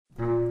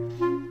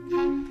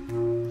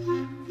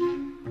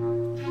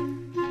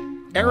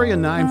Area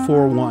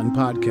 941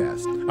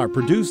 podcasts are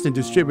produced and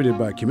distributed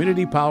by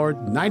community-powered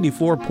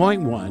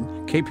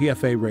 94.1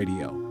 KPFA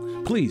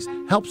Radio. Please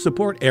help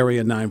support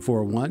Area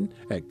 941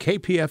 at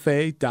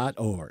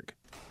kpfa.org.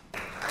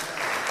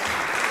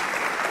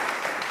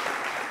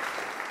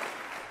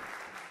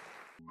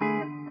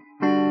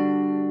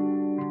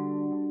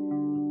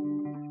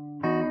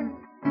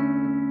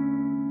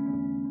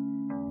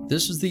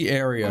 This is the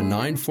Area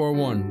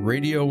 941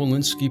 Radio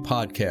Walensky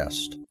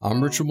podcast.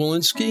 I'm Richard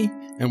Walensky,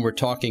 and we're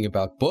talking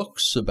about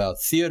books, about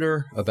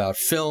theater, about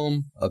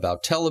film,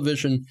 about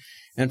television,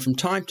 and from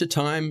time to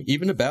time,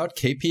 even about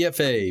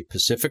KPFA,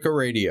 Pacifica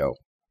Radio.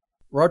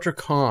 Roger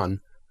Kahn,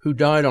 who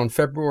died on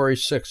February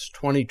 6,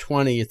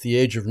 2020 at the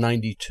age of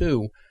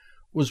 92,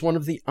 was one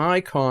of the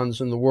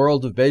icons in the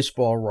world of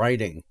baseball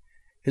writing.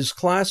 His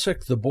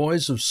classic, The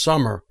Boys of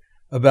Summer,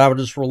 about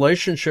his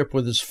relationship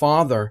with his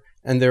father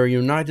and their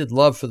united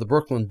love for the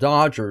Brooklyn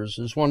Dodgers,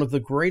 is one of the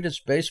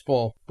greatest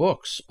baseball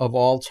books of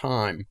all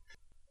time.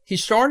 He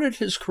started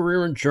his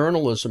career in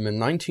journalism in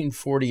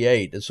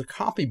 1948 as a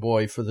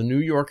copyboy for the New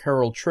York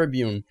Herald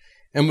Tribune,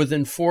 and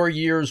within 4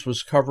 years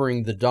was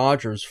covering the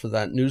Dodgers for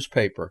that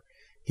newspaper.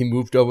 He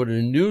moved over to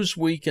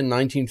Newsweek in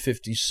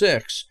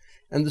 1956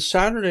 and the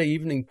Saturday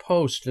Evening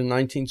Post in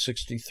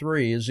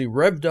 1963 as he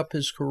revved up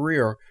his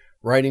career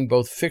writing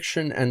both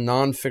fiction and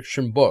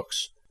nonfiction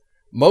books,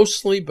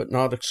 mostly but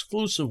not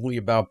exclusively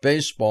about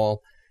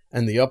baseball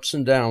and the ups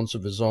and downs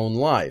of his own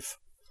life.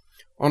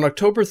 On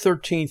October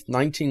 13,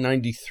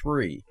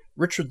 1993,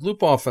 Richard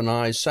Lupoff and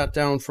I sat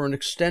down for an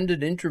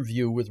extended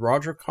interview with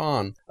Roger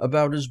Kahn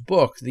about his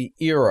book, The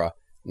Era,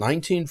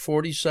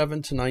 1947 to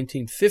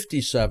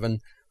 1957,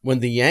 when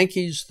the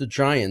Yankees, the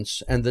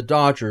Giants, and the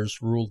Dodgers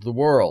ruled the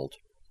world.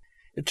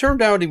 It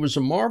turned out he was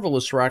a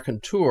marvelous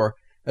raconteur,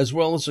 as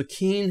well as a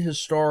keen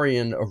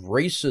historian of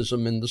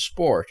racism in the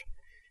sport.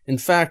 In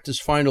fact, his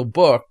final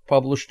book,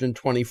 published in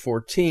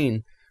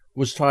 2014,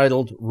 was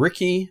titled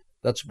Rickey,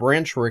 that's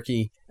Branch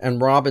Rickey,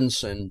 and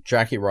Robinson,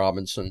 Jackie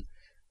Robinson,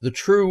 The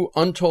True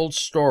Untold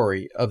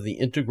Story of the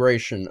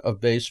Integration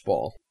of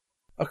Baseball.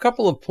 A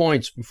couple of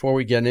points before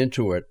we get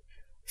into it.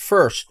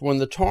 First, when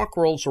the talk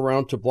rolls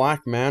around to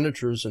black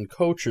managers and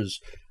coaches,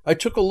 A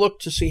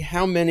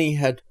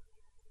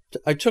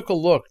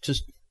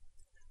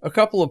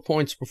couple of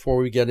points before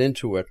we get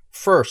into it.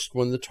 First,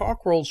 when the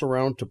talk rolls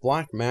around to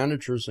black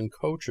managers and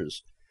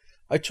coaches,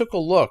 I took a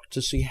look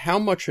to see how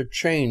much had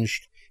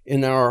changed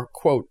in our,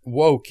 quote,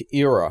 woke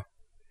era.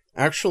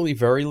 Actually,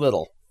 very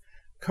little.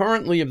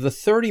 Currently, of the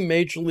 30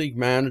 major league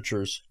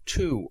managers,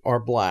 2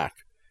 are black.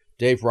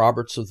 Dave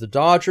Roberts of the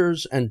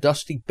Dodgers and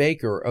Dusty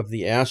Baker of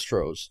the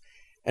Astros.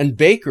 And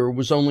Baker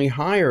was only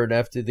hired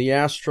after the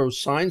Astros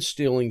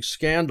sign-stealing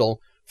scandal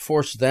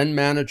forced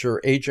then-manager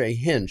A.J.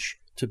 Hinch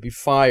to be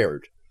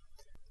fired.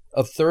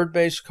 Of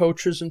third-base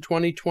coaches in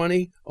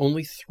 2020,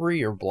 only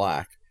 3 are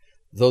black,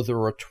 though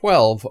there are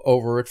 12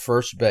 over at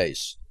first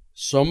base.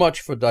 So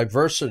much for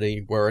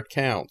diversity where it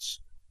counts.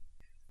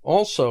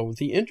 Also,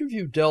 the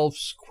interview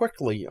delves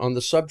quickly on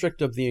the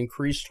subject of the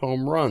increased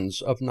home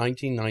runs of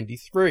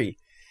 1993.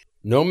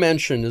 No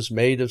mention is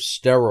made of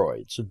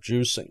steroids, of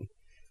juicing.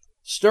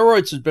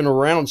 Steroids had been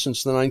around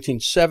since the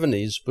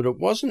 1970s, but it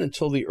wasn't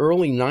until the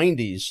early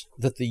 90s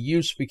that the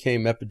use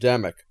became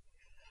epidemic.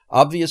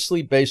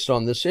 Obviously, based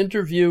on this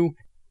interview,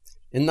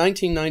 in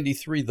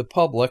 1993 the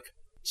public,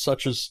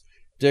 such as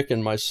Dick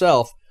and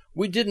myself,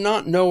 we did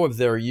not know of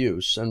their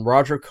use, and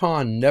Roger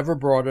Kahn never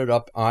brought it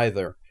up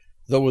either,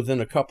 though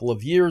within a couple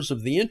of years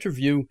of the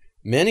interview,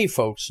 many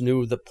folks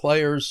knew that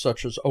players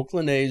such as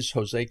Oakland A's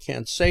Jose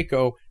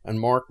Canseco and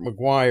Mark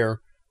McGwire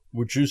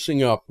were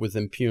juicing up with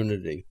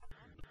impunity.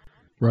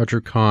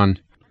 Roger Kahn,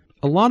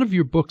 a lot of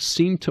your books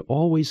seem to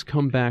always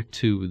come back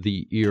to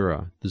the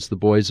era. There's The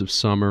Boys of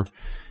Summer,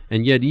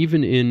 and yet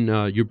even in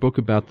your book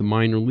about the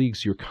minor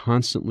leagues, you're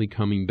constantly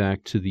coming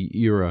back to the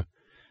era,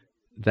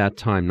 that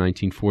time,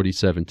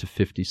 1947 to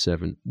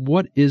 57.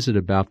 What is it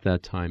about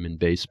that time in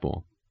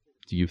baseball,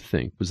 do you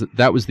think?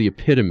 That was the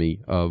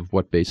epitome of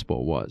what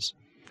baseball was?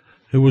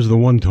 It was the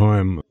one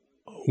time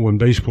when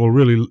baseball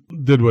really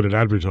did what it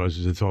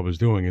advertises itself as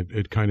doing.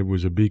 It kind of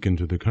was a beacon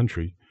to the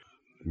country.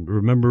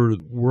 Remember,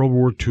 World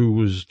War II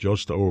was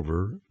just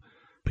over.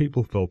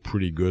 People felt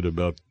pretty good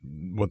about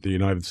what the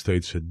United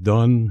States had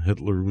done.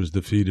 Hitler was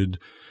defeated.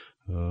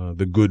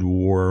 The good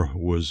war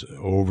was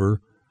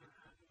over.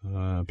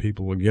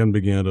 People again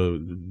began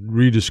to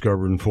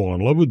rediscover and fall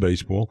in love with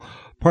baseball,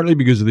 partly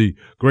because of the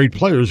great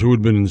players who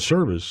had been in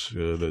service.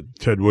 The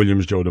Ted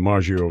Williams, Joe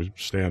DiMaggio,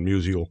 Stan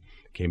Musial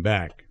came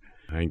back.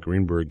 Hank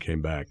Greenberg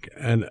came back.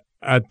 And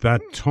at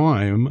that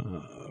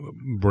time,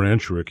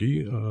 Branch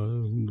Rickey,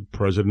 the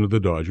president of the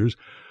Dodgers,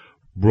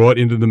 brought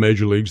into the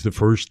major leagues the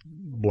first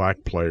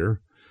black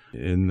player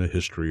in the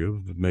history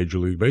of Major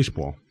League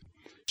Baseball.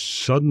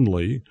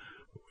 Suddenly,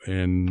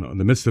 in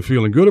the midst of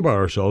feeling good about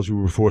ourselves, we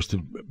were forced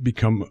to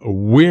become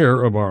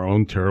aware of our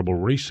own terrible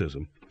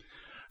racism.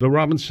 The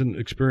Robinson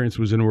experience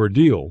was an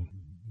ordeal.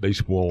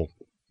 Baseball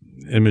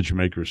image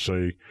makers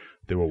say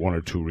there were one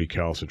or two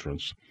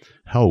recalcitrants.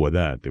 Hell with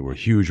that. There were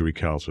huge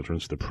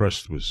recalcitrants. The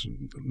press was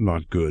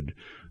not good.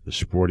 The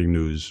Sporting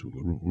News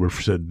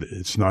said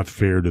it's not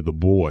fair to the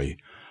boy.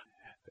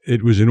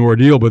 It was an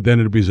ordeal, but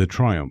then it was a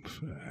triumph.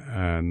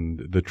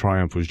 And the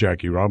triumph was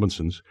Jackie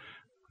Robinson's.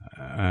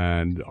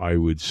 And I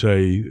would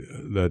say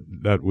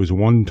that was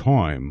one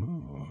time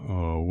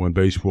when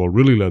baseball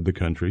really led the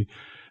country.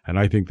 And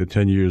I think the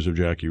 10 years of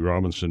Jackie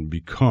Robinson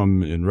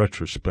become, in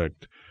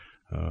retrospect,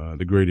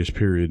 the greatest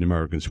period in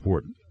American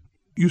sport.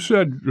 You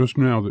said just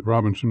now that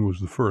Robinson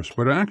was the first,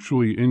 but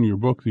actually in your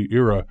book, The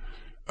Era,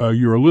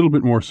 you're a little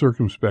bit more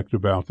circumspect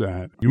about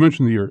that. You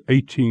mentioned the year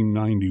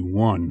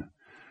 1891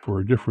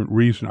 for a different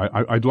reason.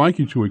 I'd like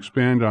you to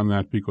expand on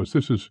that, because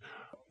this is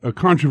a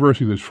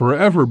controversy that's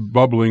forever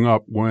bubbling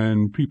up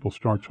when people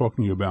start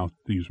talking about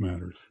these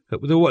matters.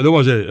 There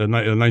was a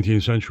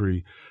 19th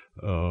century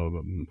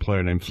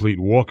player named Fleet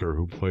Walker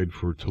who played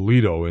for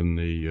Toledo in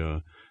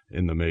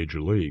the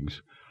major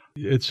leagues.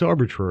 It's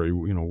arbitrary,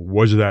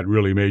 was that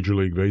really Major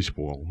League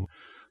Baseball?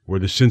 Were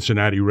the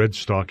Cincinnati Red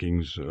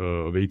Stockings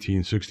of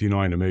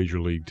 1869 a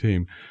major league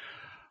team?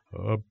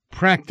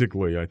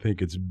 Practically, I think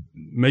it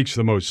makes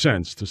the most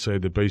sense to say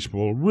that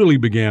baseball really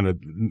began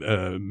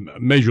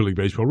Major League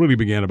Baseball really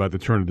began about the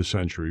turn of the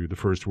century, the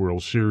first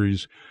World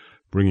Series,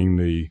 bringing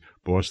the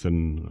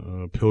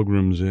Boston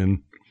Pilgrims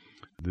in,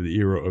 the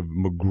era of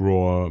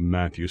McGraw,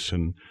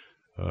 Mathewson.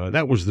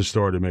 That was the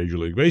start of Major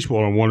League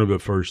Baseball, and one of the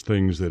first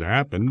things that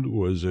happened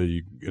was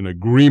an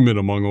agreement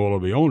among all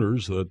of the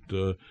owners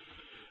that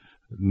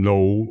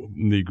no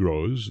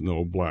Negroes,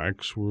 no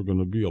blacks were going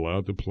to be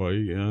allowed to play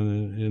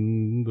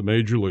in the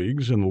major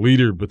leagues. And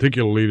the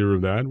particular leader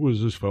of that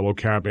was this fellow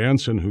Cap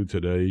Anson, who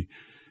today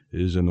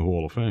is in the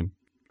Hall of Fame.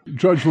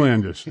 Judge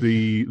Landis,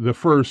 the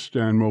first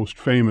and most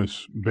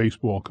famous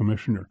baseball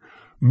commissioner,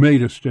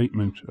 made a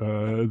statement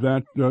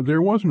that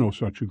there was no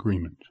such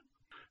agreement.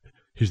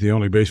 He's the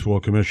only baseball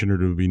commissioner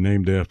to be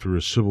named after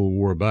a Civil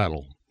War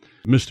battle.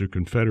 Mr.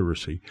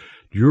 Confederacy.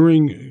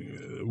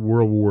 During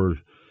World War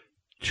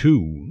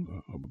II,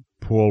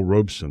 Paul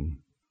Robeson,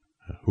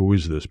 who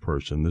is this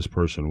person? This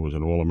person was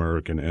an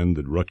All-American end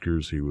at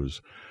Rutgers. He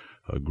was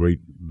a great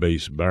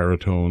bass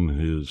baritone.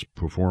 His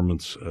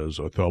performance as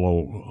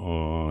Othello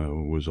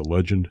was a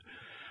legend,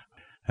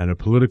 and a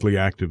politically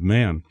active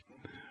man.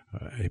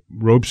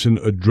 Robeson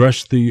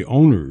addressed the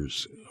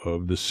owners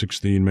of the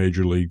 16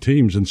 major league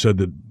teams and said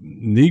that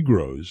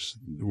Negroes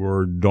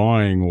were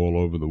dying all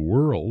over the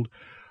world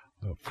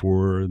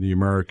for the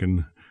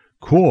American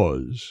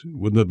cause.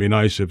 Wouldn't it be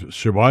nice if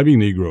surviving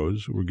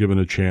Negroes were given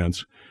a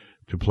chance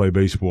to play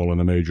baseball in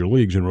the major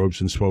leagues? And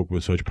Robeson spoke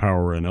with such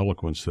power and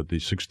eloquence that the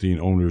 16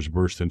 owners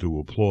burst into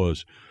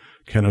applause.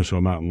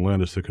 Kennesaw Mountain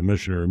Landis, the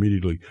commissioner,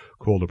 immediately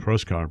called a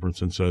press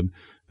conference and said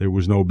there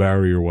was no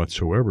barrier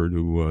whatsoever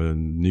to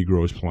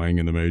Negroes playing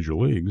in the major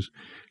leagues.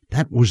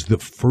 That was the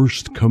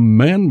first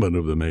commandment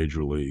of the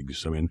major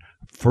leagues. I mean,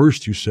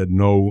 first you said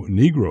no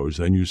Negroes,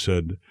 then you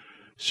said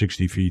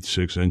 60 feet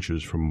 6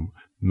 inches from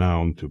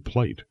mound to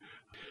plate.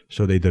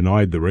 So they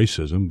denied the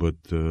racism, but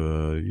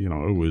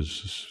it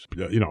was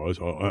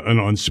an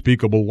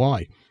unspeakable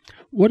lie.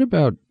 What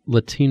about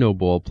Latino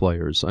ball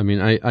players? I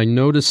mean, I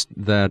noticed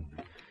that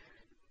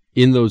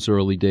in those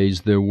early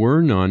days there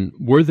were none.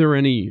 Were there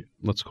any,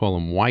 let's call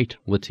them white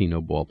Latino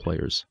ball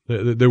players?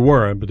 There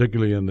were, and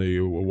particularly in the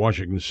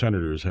Washington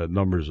Senators had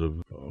numbers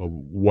of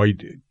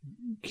white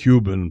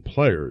Cuban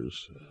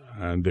players,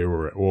 and there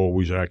were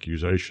always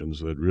accusations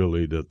that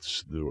really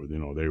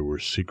they were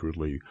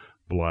secretly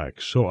black.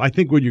 So I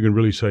think what you can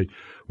really say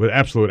with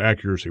absolute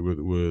accuracy with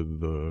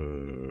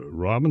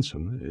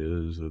Robinson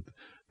is that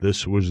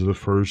this was the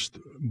first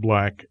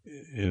black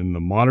in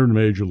the modern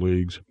major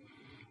leagues,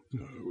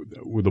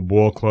 with the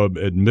ball club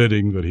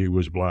admitting that he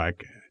was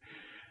black.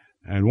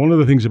 And one of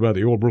the things about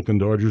the old Brooklyn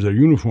Dodgers, their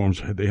uniforms,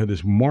 they had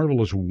this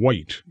marvelous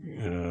white.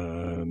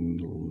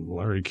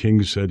 Larry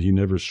King said he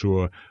never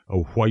saw a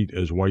white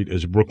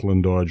as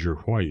Brooklyn Dodger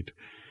white.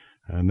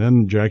 And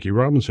then Jackie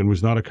Robinson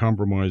was not a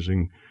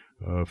compromising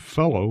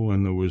fellow,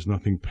 and there was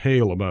nothing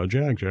pale about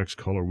Jack. Jack's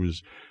color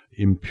was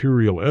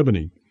imperial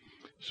ebony.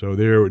 So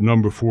there, at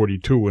number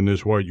 42 in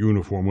this white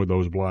uniform with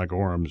those black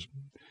arms,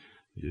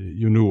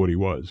 you knew what he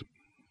was.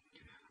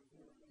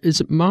 Is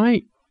it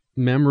my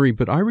memory,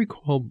 but I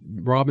recall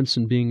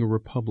Robinson being a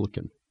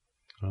Republican?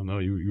 Oh, no,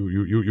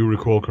 you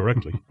recall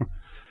correctly.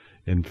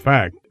 In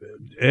fact,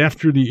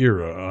 after the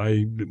era,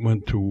 I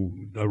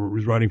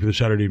was writing for the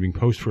Saturday Evening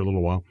Post for a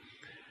little while.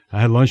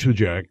 I had lunch with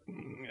Jack,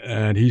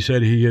 and he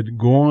said he had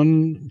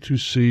gone to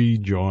see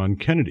John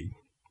Kennedy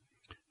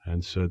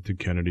and said to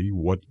Kennedy,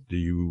 "What do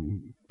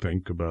you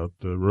think about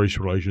the race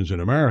relations in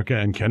America?"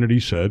 And Kennedy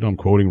said, I'm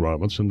quoting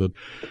Robinson, that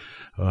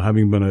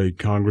having been a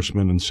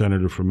congressman and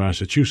senator from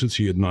Massachusetts,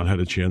 he had not had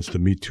a chance to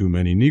meet too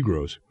many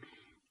Negroes.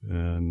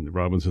 And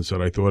Robinson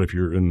said, "I thought if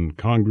you're in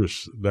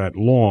Congress that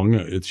long,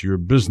 it's your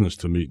business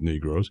to meet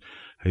Negroes."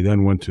 He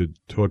then went to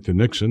talk to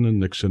Nixon, and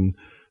Nixon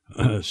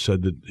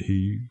said that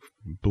he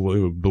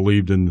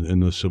believed in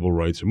the civil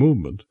rights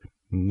movement.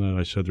 And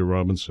I said to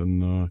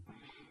Robinson,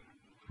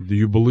 do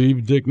you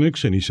believe Dick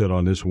Nixon? He said,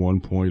 on this one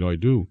point, I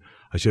do.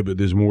 I said, but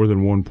there's more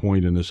than one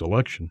point in this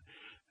election.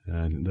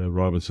 And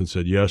Robinson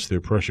said, yes, there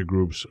are pressure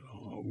groups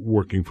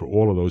working for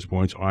all of those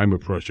points. I'm a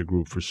pressure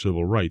group for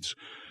civil rights.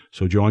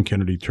 So John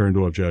Kennedy turned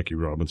off Jackie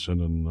Robinson,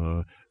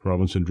 and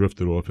Robinson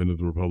drifted off into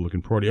the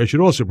Republican Party. I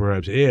should also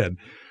perhaps add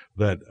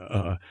that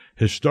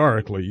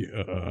historically,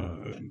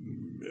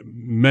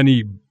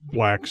 many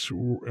blacks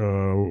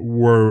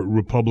were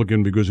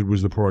Republican because it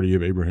was the party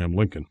of Abraham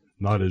Lincoln,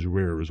 not as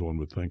rare as one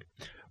would think.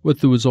 But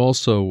there was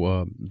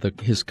also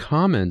his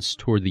comments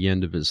toward the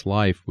end of his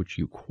life, which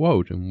you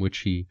quote, in which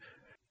he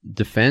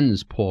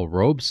defends Paul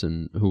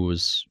Robeson, who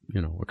was,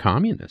 a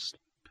communist.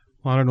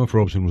 Well, I don't know if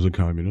Robeson was a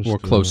communist. Or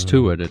close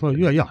to it.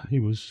 Yeah, he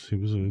was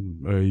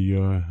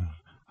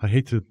I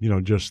hate to,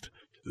 just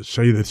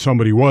say that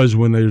somebody was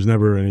when there's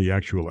never any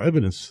actual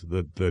evidence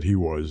that he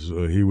was.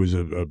 He was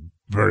a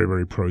very,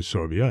 very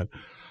pro-Soviet.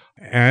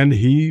 And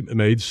he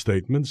made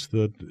statements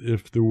that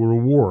if there were a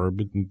war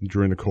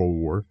during the Cold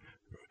War,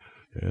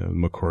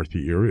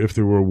 McCarthy era, if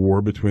there were a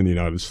war between the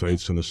United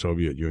States and the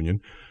Soviet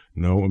Union,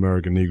 no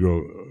American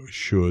Negro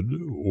should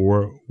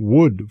or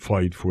would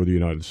fight for the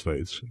United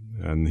States.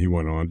 And he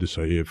went on to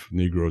say, if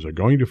Negroes are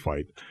going to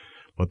fight,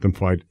 let them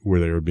fight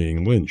where they are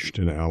being lynched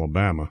in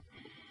Alabama.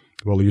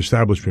 Well, the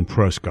establishment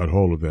press got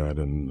hold of that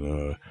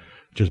and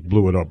just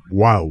blew it up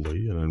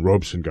wildly. And then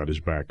Robeson got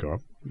his back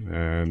up.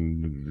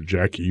 And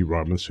Jackie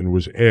Robinson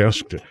was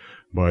asked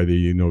by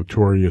the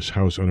notorious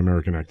House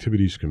Un-American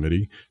Activities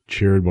Committee,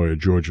 chaired by a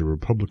Georgia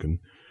Republican,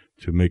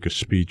 to make a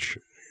speech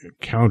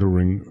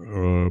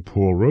countering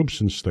Paul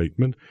Robeson's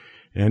statement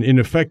and, in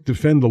effect,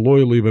 defend the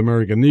loyalty of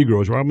American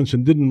Negroes.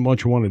 Robinson didn't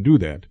much want to do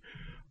that,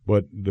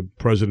 but the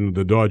president of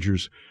the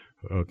Dodgers,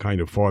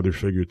 kind of father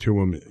figure to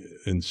him,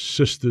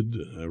 insisted.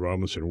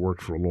 Robinson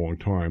worked for a long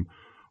time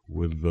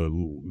with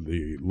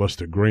the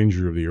Lester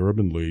Granger of the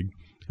Urban League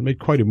and made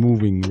quite a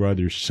moving,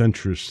 rather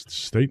centrist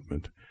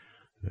statement,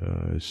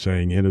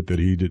 saying in it that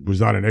he was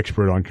not an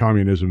expert on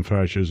communism,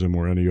 fascism,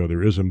 or any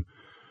other ism,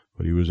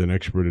 but he was an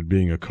expert at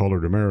being a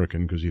colored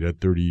American because he'd had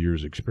 30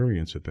 years'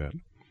 experience at that.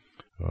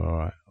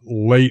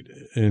 Late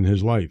in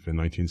his life, in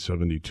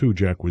 1972,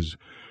 Jack was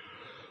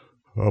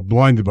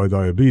blinded by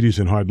diabetes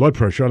and high blood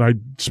pressure, and I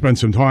spent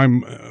some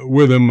time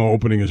with him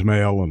opening his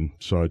mail and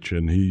such,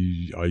 and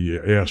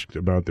I asked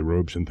about the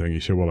Robeson thing. He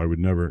said, well, I would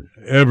never,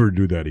 ever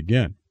do that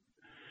again.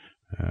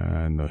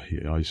 And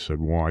I said,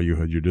 why? You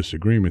had your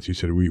disagreements. He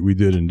said, we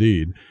did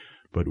indeed,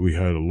 but we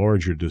had a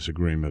larger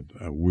disagreement.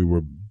 We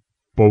were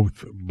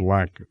both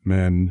black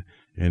men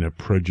in a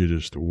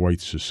prejudiced white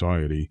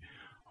society.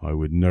 I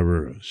would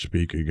never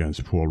speak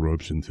against Paul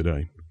Robeson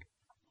today.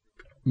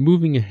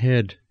 Moving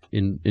ahead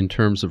in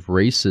terms of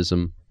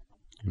racism,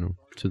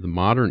 to the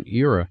modern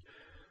era,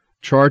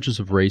 charges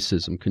of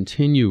racism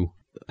continue.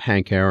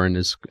 Hank Aaron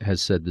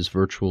has said there's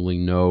virtually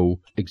no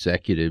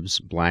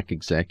black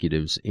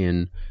executives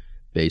in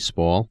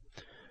baseball.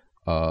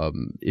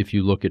 If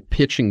you look at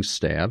pitching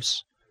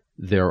staffs,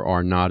 there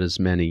are not as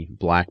many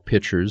black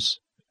pitchers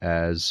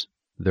as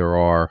there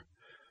are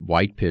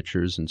white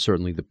pitchers, and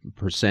certainly the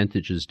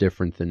percentage is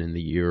different than in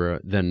the era.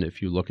 Then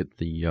if you look at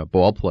the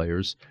ball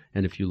players,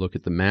 and if you look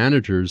at the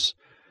managers,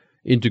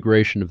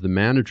 integration of the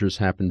managers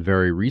happened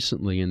very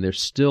recently, and there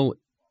still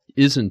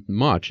isn't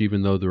much,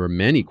 even though there are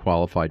many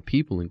qualified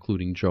people,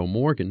 including Joe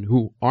Morgan,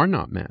 who are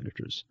not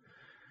managers.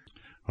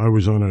 I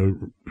was on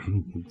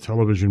a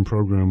television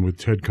program with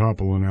Ted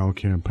Koppel and Al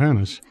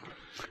Campanis.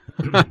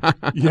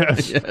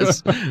 Yes.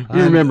 Yes.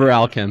 You remember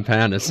Al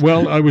Campanis.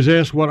 Well, I was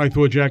asked what I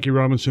thought Jackie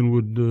Robinson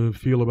would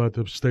feel about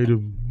the state of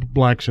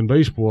blacks in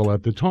baseball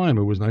at the time.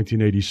 It was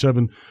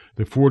 1987,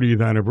 the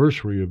 40th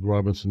anniversary of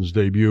Robinson's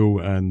debut,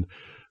 and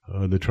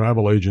the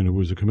travel agent who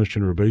was the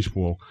commissioner of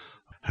baseball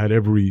had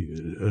every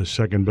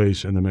second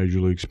base in the major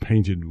leagues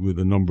painted with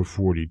the number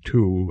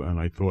 42, and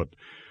I thought,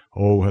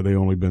 oh, had they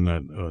only been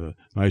that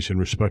nice and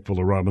respectful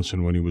to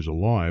Robinson when he was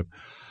alive.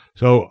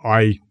 So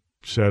I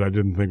said I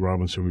didn't think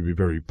Robinson would be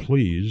very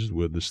pleased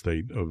with the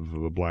state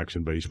of blacks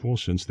in baseball,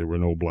 since there were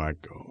no black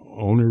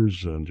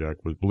owners, and Jack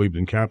believed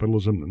in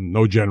capitalism,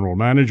 no general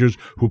managers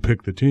who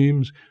picked the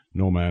teams,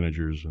 no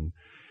managers. And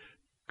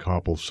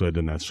Koppel said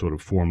in that sort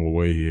of formal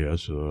way he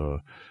has,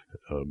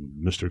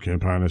 Mr.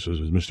 Campanis,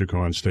 is Mr.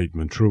 Kahn's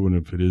statement true, and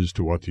if it is,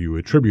 to what do you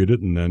attribute it?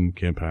 And then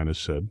Campanis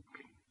said,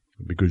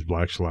 because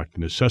blacks lacked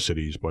the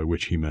necessities, by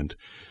which he meant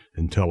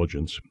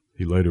intelligence.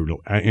 He later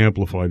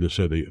amplified to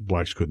say that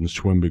blacks couldn't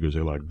swim because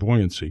they lacked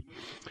buoyancy.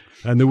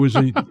 And there was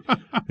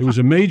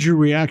a major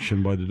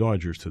reaction by the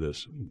Dodgers to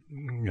this,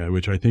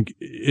 which I think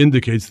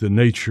indicates the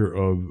nature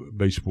of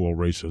baseball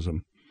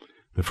racism.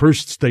 The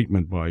first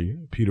statement by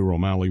Peter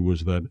O'Malley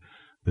was that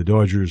the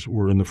Dodgers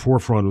were in the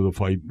forefront of the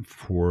fight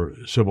for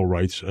civil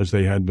rights, as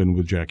they had been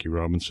with Jackie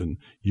Robinson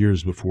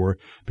years before,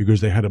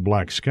 because they had a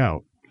black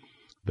scout.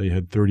 They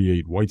had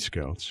 38 white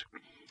scouts.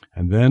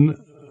 And then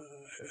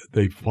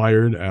they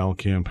fired Al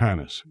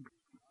Campanis.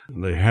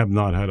 They have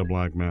not had a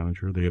black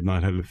manager. They have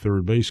not had a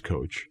third base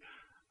coach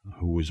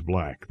who was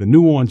black. The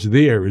nuance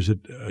there is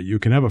that you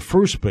can have a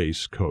first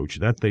base coach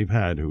that they've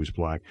had who is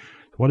black.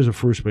 What does a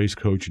first base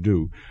coach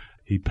do?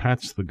 He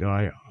pats the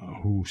guy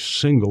who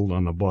singled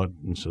on the butt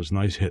and says,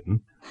 "Nice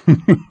hitting."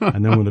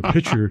 And then when the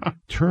pitcher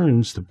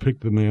turns to pick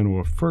the man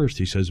off first,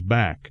 he says,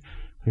 "Back."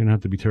 You don't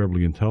have to be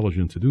terribly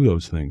intelligent to do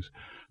those things.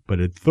 But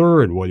at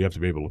third, well, you have to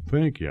be able to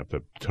think. You have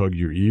to tug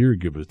your ear,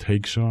 give a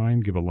take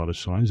sign, give a lot of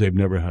signs. They've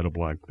never had a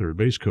black third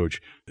base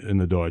coach in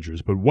the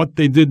Dodgers. But what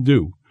they did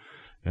do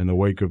in the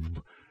wake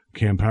of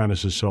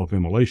Campanis'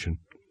 self-immolation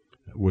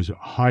was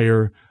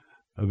hire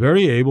a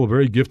very able,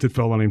 very gifted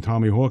fellow named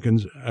Tommy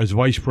Hawkins as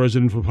vice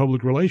president for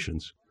public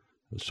relations.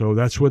 So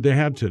that's what they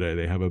have today.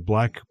 They have a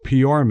black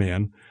PR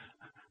man,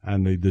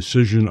 and the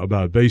decision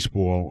about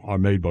baseball are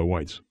made by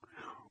whites.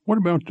 What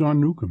about Don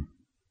Newcombe?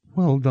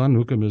 Well, Don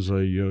Newcombe is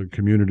a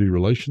community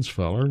relations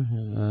feller,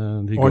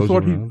 and he goes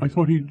around. I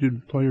thought he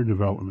did player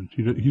development.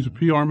 He's a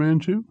PR man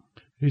too?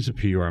 He's a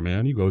PR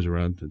man. He goes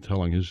around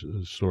telling his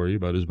story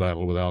about his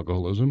battle with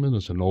alcoholism, and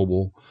it's a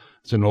noble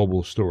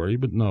story.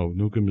 But no,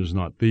 Newcombe is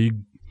not. The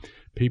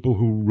people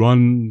who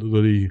run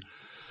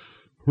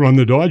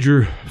the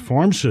Dodger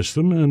farm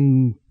system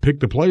and pick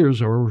the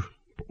players are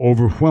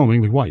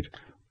overwhelmingly white.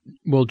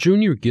 Well,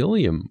 Junior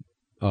Gilliam,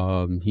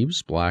 he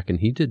was black, and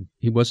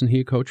wasn't he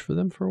a coach for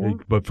them for a while?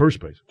 But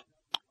first base.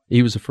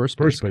 He was a first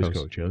base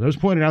coach. Yeah, that was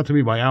pointed out to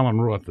me by Alan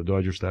Roth, the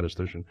Dodger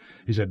statistician.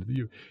 He said,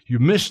 "You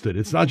missed it.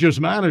 It's not just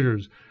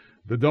managers.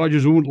 The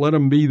Dodgers won't let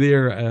him be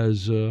there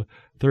as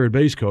third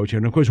base coach."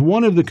 And of course,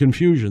 one of the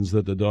confusions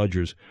that the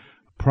Dodgers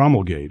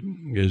promulgate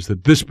is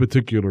that this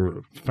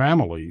particular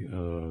family,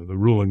 the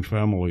ruling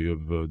family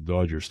of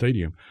Dodger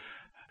Stadium,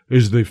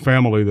 is the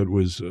family that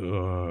was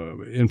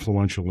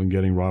influential in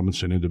getting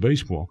Robinson into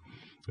baseball.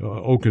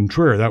 Au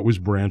contraire, that was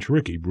Branch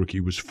Rickey.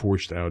 Rickey was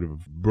forced out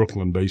of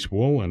Brooklyn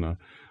baseball in a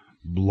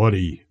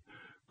bloody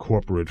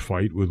corporate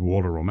fight with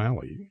Walter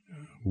O'Malley.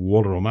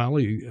 Walter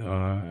O'Malley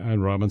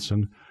and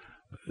Robinson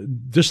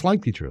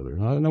disliked each other.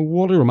 Now,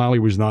 Walter O'Malley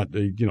was not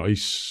a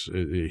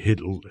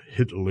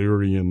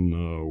Hitlerian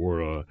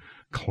or a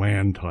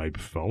Klan type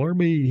feller,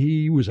 but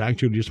he was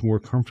actually just more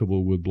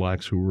comfortable with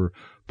blacks who were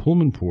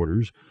Pullman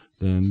porters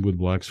than with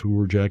blacks who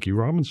were Jackie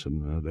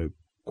Robinson. The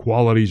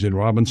qualities in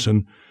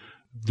Robinson,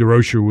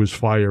 DeRocher was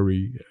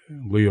fiery,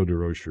 Leo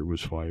DeRocher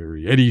was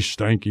fiery, Eddie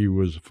Stanky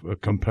was a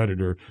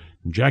competitor,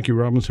 and Jackie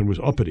Robinson was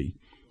uppity.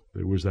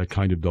 There was that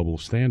kind of double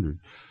standard.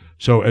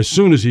 So as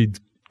soon as he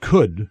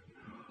could,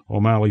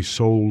 O'Malley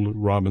sold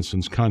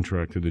Robinson's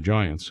contract to the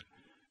Giants,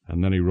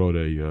 and then he wrote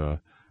a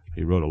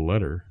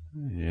letter,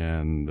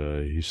 and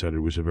he said it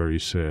was a very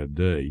sad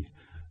day.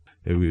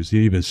 It was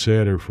even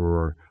sadder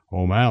for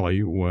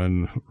O'Malley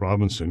when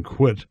Robinson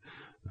quit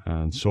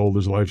and sold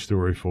his life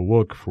story for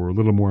Look for a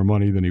little more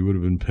money than he would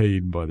have been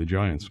paid by the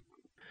Giants.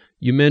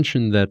 You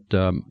mentioned that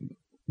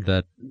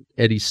that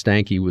Eddie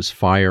Stanky was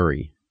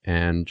fiery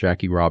and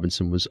Jackie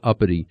Robinson was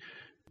uppity.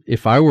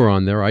 If I were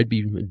on there, I'd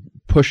be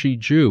pushy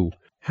Jew.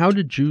 How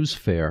did Jews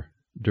fare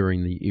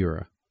during the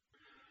era?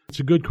 It's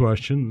a good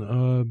question.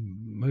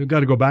 I've got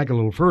to go back a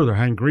little further.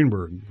 Hank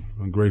Greenberg,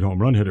 a great home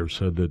run hitter,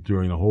 said that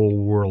during the whole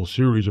World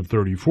Series of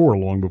 '34,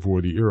 long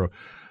before the era,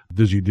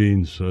 Dizzy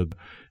Dean said,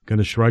 "Going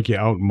to strike you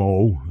out,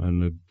 Mo,"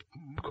 and the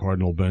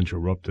Cardinal bench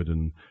erupted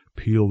in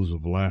peals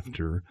of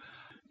laughter.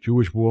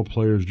 Jewish ball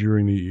players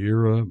during the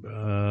era,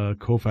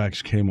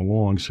 Koufax came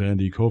along,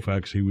 Sandy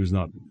Koufax,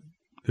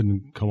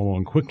 didn't come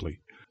along quickly.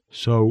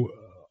 So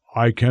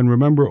I can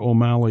remember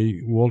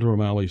Walter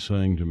O'Malley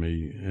saying to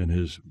me in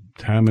his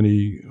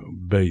Tammany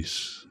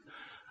bass,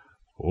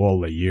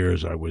 all the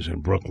years I was in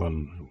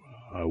Brooklyn,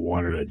 I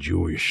wanted a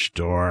Jewish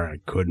star. I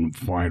couldn't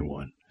find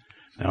one.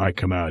 Now I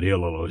come out here to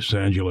Los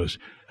Angeles,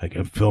 I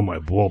can fill my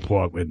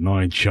ballpark with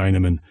 9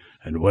 Chinamen,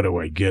 and what do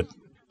I get?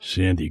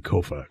 Sandy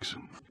Koufax.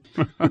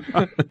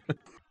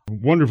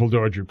 Wonderful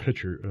Dodger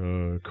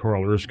pitcher,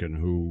 Carl Erskine,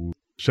 who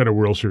set a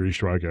World Series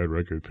strikeout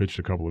record, pitched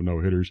a couple of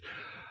no-hitters.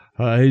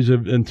 He's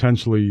an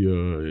intensely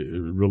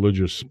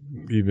religious,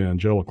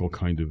 evangelical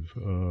kind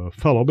of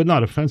fellow, but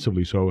not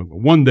offensively so.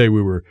 One day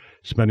we were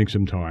spending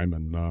some time,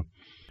 and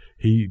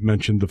he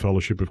mentioned the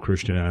Fellowship of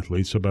Christian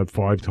Athletes about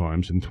 5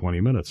 times in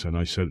 20 minutes. And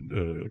I said,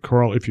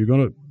 Carl, if you're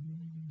going to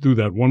do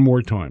that one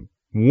more time,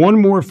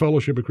 one more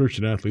Fellowship of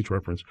Christian Athletes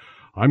reference,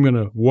 I'm going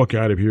to walk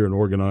out of here and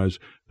organize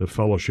the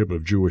Fellowship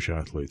of Jewish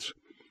Athletes.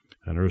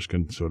 And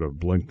Erskine sort of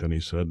blinked and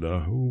he said,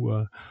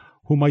 who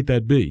might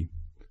that be?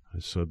 I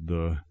said,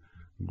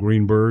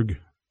 Greenberg,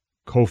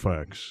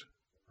 Koufax.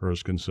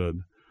 Erskine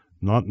said,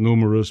 not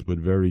numerous, but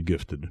very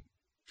gifted.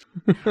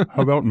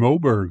 How about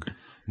Moberg?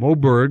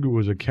 Moberg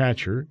was a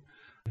catcher.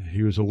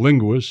 He was a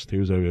linguist. He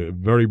was a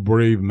very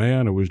brave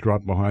man who was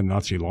dropped behind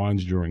Nazi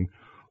lines during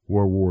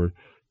World War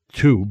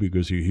II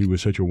because he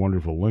was such a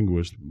wonderful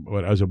linguist.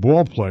 But as a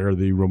ball player,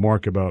 the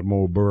remark about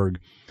Moberg,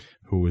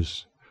 who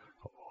is,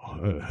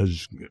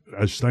 as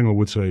Stengel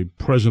would say,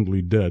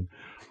 presently dead.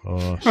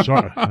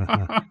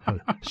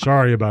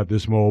 Sorry about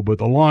this, Mo, but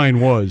the line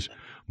was,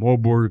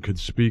 Moberg could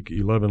speak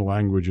 11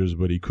 languages,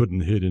 but he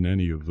couldn't hit in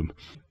any of them.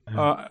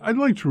 I'd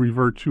like to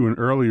revert to an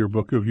earlier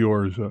book of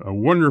yours, a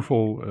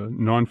wonderful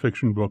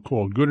nonfiction book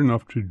called Good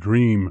Enough to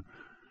Dream,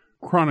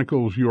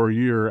 chronicles your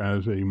year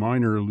as a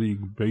minor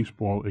league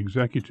baseball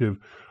executive.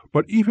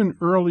 But even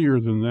earlier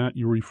than that,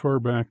 you refer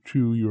back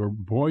to your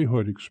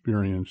boyhood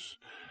experience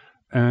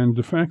and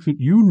the fact that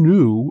you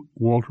knew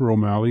Walter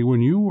O'Malley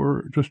when you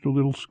were just a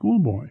little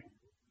schoolboy.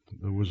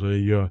 There was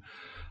a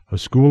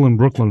school in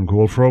Brooklyn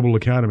called Froebel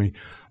Academy.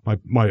 I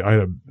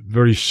had a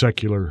very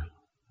secular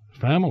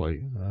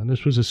family, and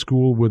this was a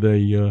school with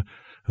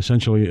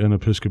essentially an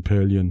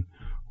Episcopalian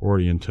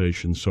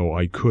orientation, so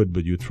I could,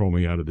 but you'd throw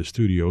me out of the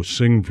studio,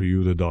 sing for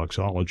you the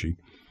doxology.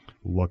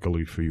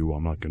 Luckily for you,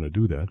 I'm not going to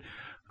do that.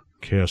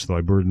 Cast thy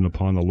burden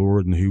upon the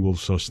Lord, and he will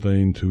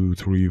sustain 2,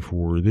 3,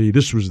 4 thee.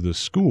 This was the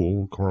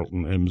school,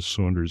 Carlton M.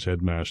 Saunders,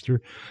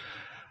 headmaster.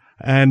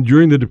 And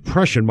during the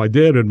Depression, my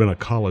dad had been a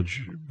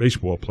college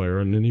baseball player,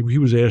 and then he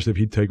was asked if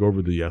he'd take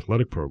over the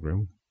athletic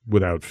program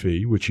without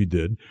fee, which he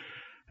did.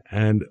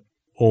 And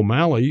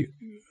O'Malley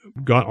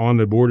got on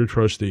the Board of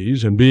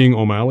Trustees, and being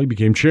O'Malley,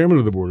 became chairman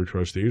of the Board of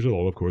Trustees,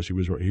 although, of course, he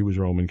was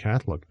Roman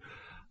Catholic.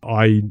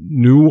 I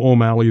knew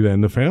O'Malley then,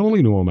 the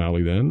family knew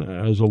O'Malley then,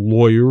 as a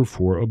lawyer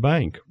for a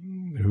bank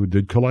who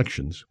did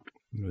collections.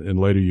 In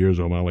later years,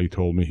 O'Malley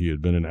told me he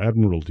had been an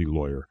admiralty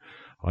lawyer.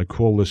 I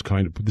call this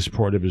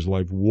part of his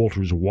life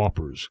Walter's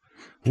Whoppers.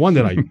 One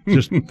that I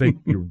just think,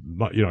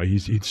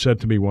 he said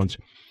to me once,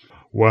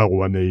 well,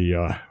 when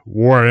the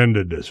war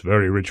ended, this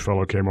very rich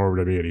fellow came over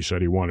to me and he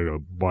said he wanted to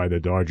buy the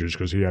Dodgers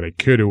because he had a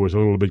kid who was a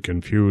little bit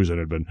confused and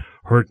had been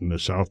hurt in the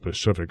South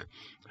Pacific.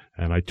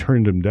 And I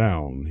turned him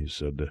down, he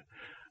said.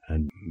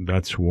 And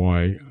that's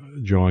why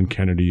John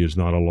Kennedy is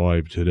not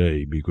alive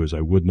today, because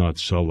I would not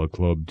sell the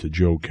club to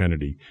Joe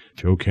Kennedy.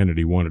 Joe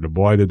Kennedy wanted to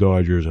buy the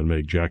Dodgers and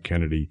make Jack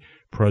Kennedy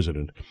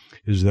president.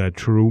 Is that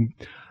true?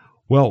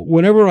 Well,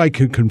 whenever I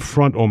could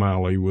confront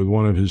O'Malley with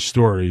one of his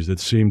stories that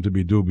seemed to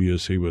be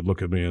dubious, he would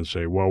look at me and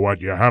say, well,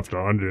 what you have to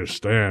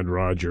understand,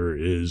 Roger,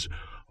 is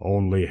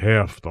only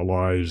half the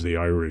lies the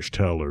Irish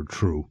tell are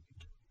true.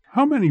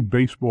 How many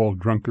baseball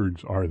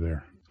drunkards are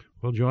there?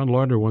 Well, John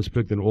Lardner once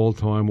picked an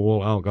all-time,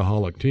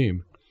 all-alcoholic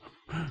team.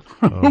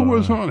 Who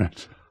was on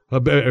it?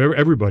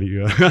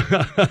 Everybody.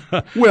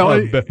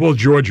 Well,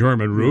 George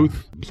Herman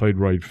Ruth played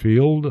right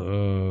field.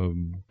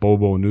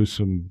 Bobo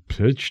Newsom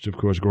pitched. Of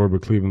course, Grover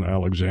Cleveland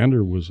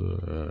Alexander was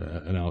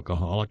an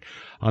alcoholic.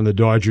 On the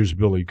Dodgers,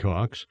 Billy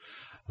Cox.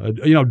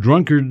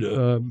 Drunkard,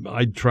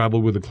 I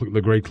traveled with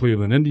the great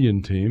Cleveland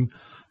Indian team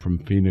from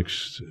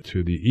Phoenix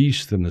to the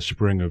East in the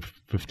spring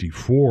of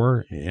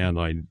 '54, and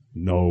I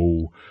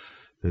know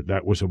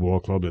that was a ball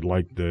club that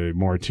liked the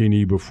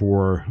martini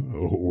before,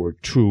 or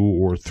 2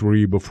 or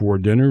 3 before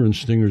dinner, and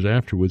stingers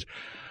afterwards.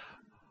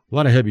 A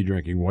lot of heavy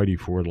drinking. Whitey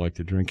Ford liked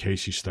to drink.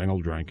 Casey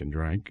Stengel drank.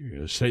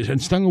 And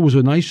Stengel was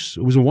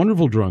a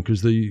wonderful drunk,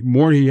 because the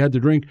more he had to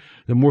drink,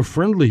 the more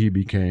friendly he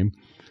became.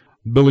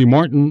 Billy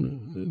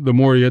Martin, the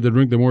more he had to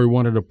drink, the more he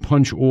wanted to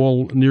punch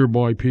all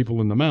nearby people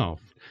in the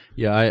mouth.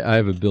 Yeah, I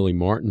have a Billy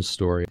Martin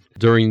story.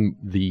 During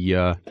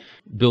the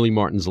Billy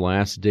Martin's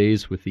last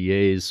days with the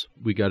A's,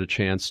 we got a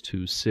chance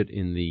to sit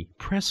in the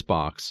press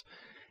box,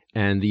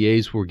 and the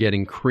A's were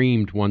getting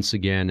creamed once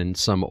again, and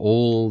some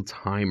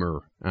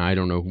old-timer, I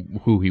don't know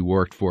who he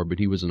worked for, but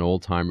he was an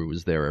old-timer who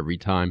was there every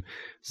time.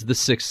 It's the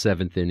 6th,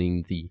 7th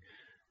inning. The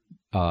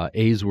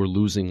A's were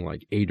losing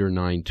like 8 or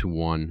 9 to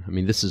 1. I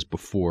mean, this is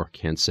before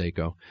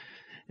Canseco.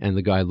 And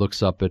the guy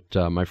looks up at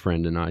my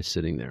friend and I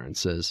sitting there and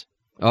says,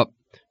 "Oh,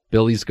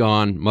 Billy's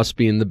gone. Must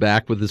be in the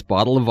back with his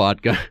bottle of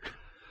vodka."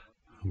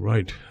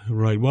 Right.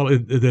 Well,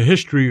 the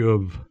history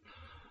of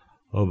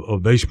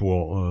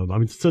baseball.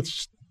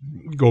 Let's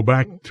go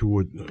back to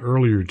an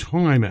earlier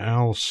time.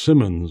 Al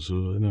Simmons.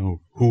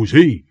 Who's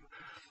he?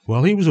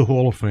 Well, he was a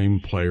Hall of Fame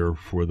player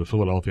for the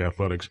Philadelphia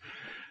Athletics,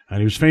 and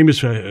he was famous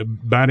for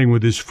batting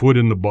with his foot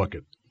in the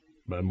bucket.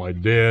 And my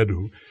dad,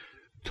 who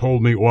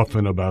told me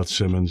often about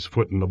Simmons'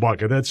 foot in the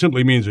bucket, that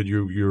simply means that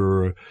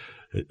you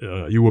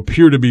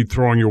appear to be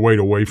throwing your weight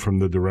away from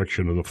the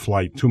direction of the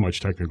flight. Too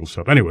much technical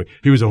stuff. Anyway,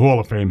 he was a Hall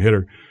of Fame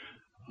hitter.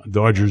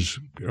 Dodgers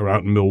are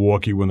out in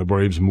Milwaukee when the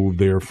Braves moved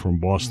there from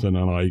Boston,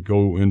 and I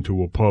go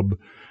into a pub,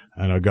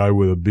 and a guy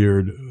with a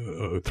beard,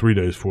 4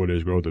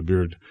 days growth of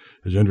beard,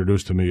 is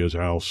introduced to me as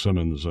Al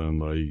Simmons,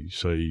 and I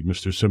say,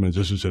 "Mr. Simmons,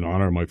 this is an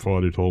honor. My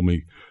father told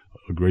me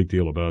a great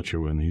deal about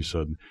you." And he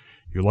said,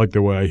 "You like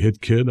the way I hit,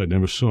 kid?" I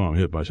never saw him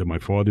hit, but I said, "My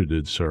father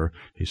did, sir."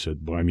 He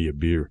said, "Buy me a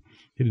beer."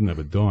 He didn't have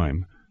a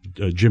dime.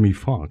 Jimmy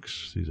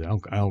Fox, these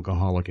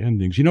alcoholic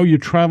endings. You're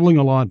traveling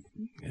a lot,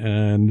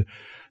 and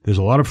there's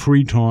a lot of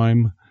free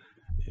time,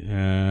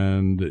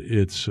 and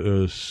it's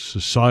a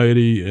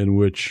society in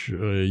which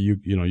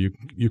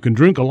you can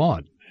drink a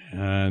lot.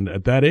 And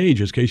at that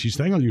age, as Casey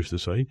Stengel used to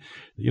say,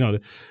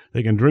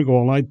 they can drink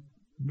all night.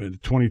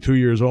 22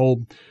 years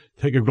old,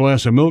 take a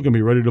glass of milk and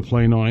be ready to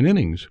play 9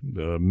 innings.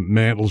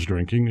 Mantle's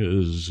drinking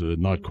is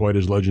not quite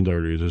as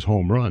legendary as his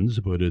home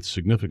runs, but it's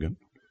significant.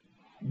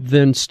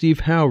 Then Steve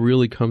Howe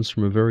really comes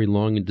from a very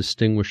long and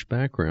distinguished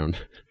background.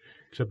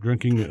 Except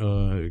drinking,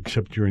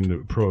 except during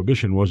the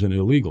Prohibition, wasn't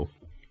illegal.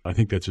 I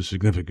think that's a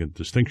significant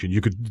distinction. You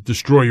could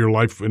destroy your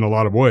life in a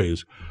lot of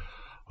ways.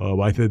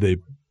 I think they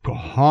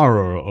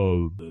horror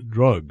of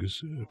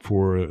drugs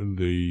for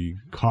the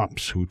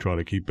cops who try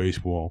to keep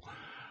baseball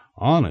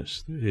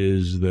honest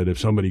is that if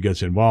somebody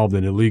gets involved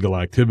in illegal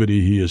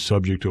activity, he is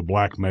subject to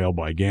blackmail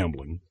by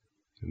gambling.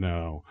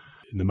 Now,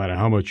 no matter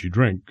how much you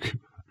drink,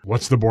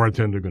 what's the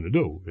bartender going to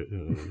do?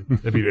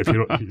 If you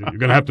don't, you're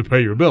going to have to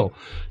pay your bill.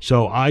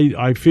 So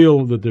I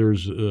feel that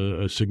there's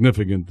a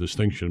significant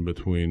distinction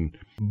between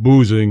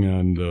boozing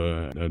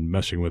and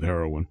messing with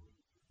heroin.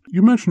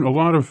 You mentioned a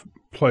lot of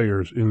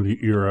players in the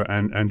era,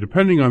 and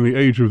depending on the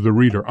age of the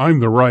reader, I'm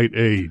the right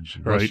age,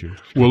 right?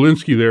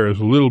 Wolinski there is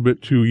a little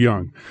bit too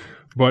young.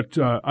 But,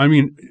 I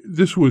mean,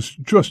 this was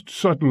just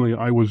suddenly,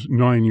 I was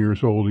 9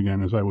 years old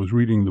again as I was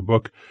reading the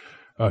book,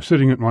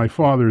 sitting at my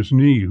father's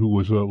knee, who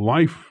was a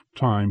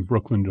lifetime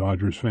Brooklyn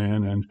Dodgers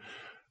fan and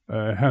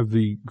had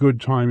the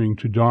good timing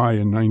to die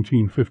in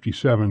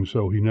 1957,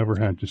 so he never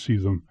had to see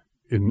them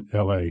in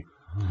L.A.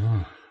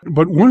 Uh-huh.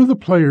 But one of the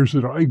players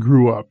that I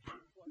grew up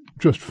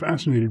just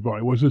fascinated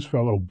by was this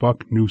fellow,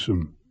 Buck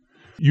Newsom.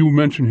 You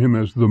mentioned him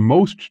as the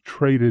most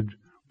traded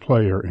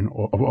player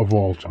of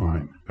all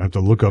time. I have to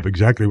look up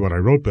exactly what I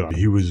wrote, but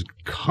he was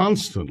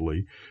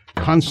constantly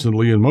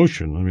in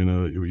motion. I mean,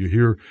 you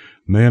hear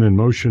man in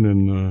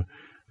motion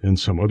in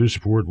some other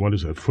sport. What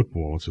is that?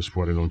 Football. It's a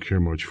sport I don't care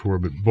much for.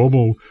 But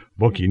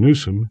Bucky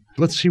Newsom,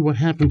 let's see what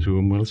happened to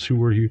him. Let's see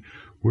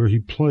where he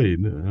played.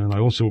 And I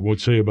also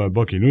would say about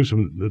Bucky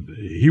Newsom that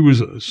he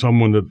was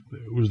someone that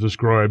was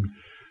described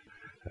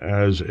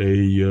as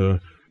a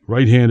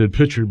right-handed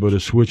pitcher, but a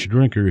switch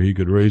drinker. He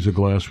could raise a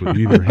glass with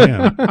either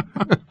hand.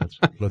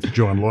 That's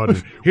John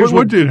Lawton.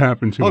 What did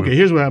happen to him? Okay,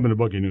 here's what happened to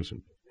Bucky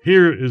Newsom.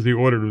 Here is the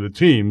order of the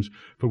teams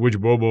for which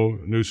Bobo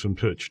Newsom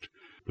pitched.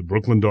 The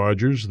Brooklyn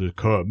Dodgers, the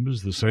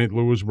Cubs, the St.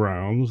 Louis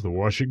Browns, the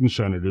Washington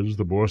Senators,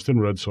 the Boston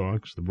Red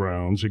Sox, the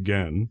Browns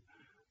again,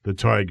 the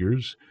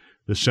Tigers,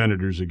 the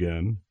Senators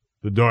again,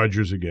 the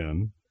Dodgers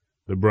again,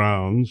 the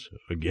Browns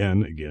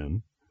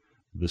again,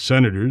 the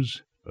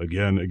Senators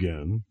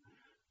again,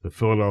 the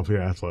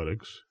Philadelphia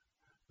Athletics,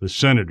 the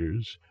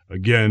Senators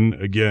again,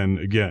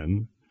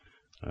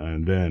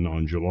 and then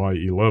on July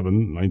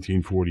 11,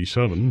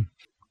 1947,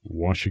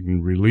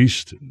 Washington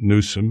released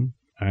Newsom,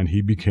 and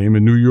he became a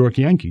New York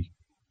Yankee.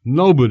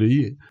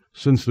 Nobody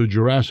since the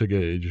Jurassic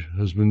Age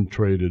has been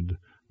traded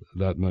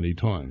that many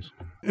times.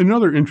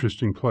 Another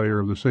interesting player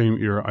of the same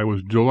era, I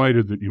was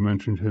delighted that you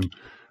mentioned him.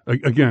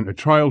 Again, a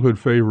childhood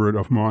favorite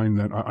of mine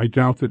that I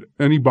doubt that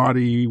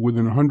anybody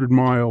within a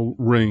 100-mile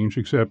range,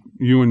 except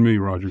you and me,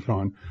 Roger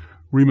Kahn,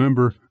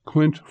 remember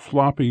Clint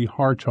Floppy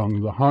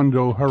Hartung, the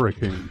Hondo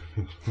Hurricane.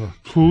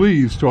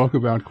 Please talk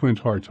about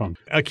Clint Hartung.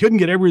 I couldn't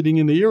get everything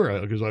in the era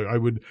because I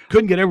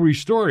couldn't get every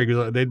story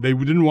because they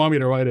didn't want me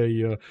to write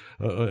an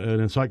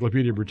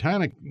Encyclopedia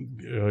Britannica.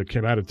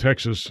 Came out of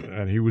Texas,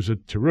 and he was a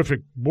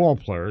terrific ball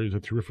player. He was a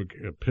terrific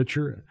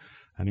pitcher.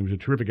 And he was a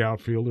terrific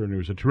outfielder, and he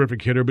was a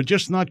terrific hitter, but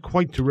just not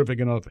quite terrific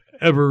enough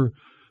ever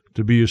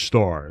to be a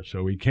star.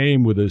 So he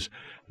came with us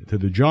to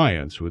the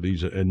Giants with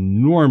these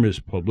enormous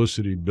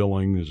publicity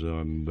billings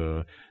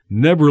and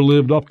never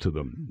lived up to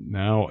them.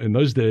 Now, in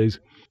those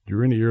days,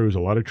 during the year, there was a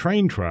lot of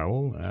train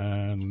travel,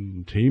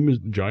 and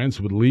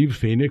Giants would leave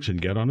Phoenix and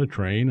get on a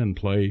train and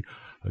play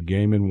a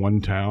game in one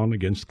town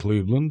against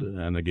Cleveland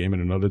and a game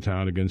in another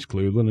town against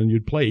Cleveland, and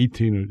you'd play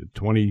 18 or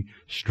 20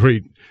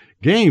 straight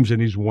games in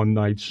these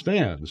one-night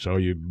stands. So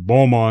you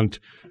Beaumont,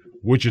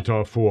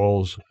 Wichita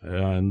Falls,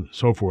 and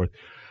so forth.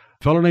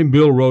 A fellow named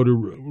Bill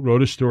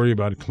wrote a story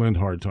about Clint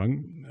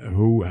Hartung,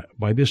 who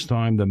by this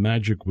time the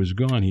magic was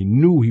gone. He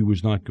knew he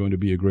was not going to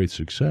be a great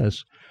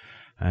success,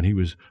 and he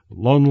was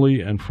lonely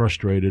and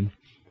frustrated,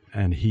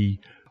 and he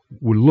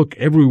would look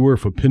everywhere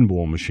for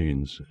pinball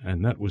machines,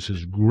 and that was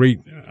his great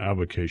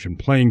avocation,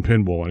 playing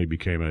pinball, and he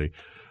became a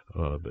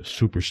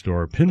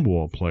superstar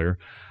pinball player.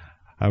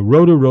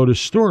 Rhoda wrote a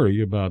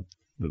story about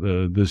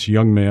this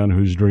young man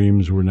whose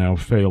dreams were now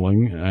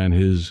failing and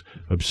his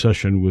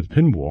obsession with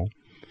pinball.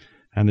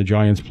 And the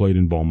Giants played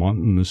in Beaumont,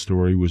 and the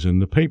story was in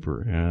the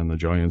paper. And the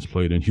Giants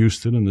played in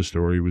Houston, and the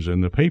story was in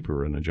the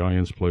paper. And the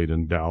Giants played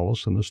in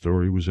Dallas, and the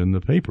story was in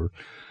the paper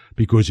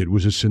because it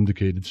was a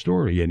syndicated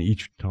story. And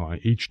each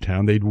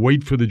town, they'd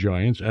wait for the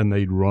Giants, and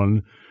they'd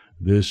run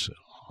this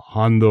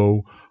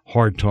Hondo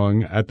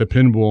Hartung at the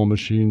pinball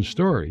machine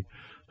story.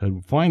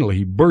 And finally,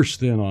 he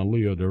burst in on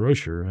Leo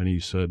Durocher, and he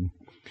said,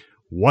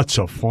 "What's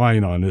a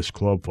fine on this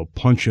club for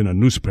punching a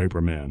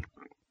newspaper man?"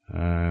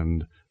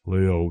 And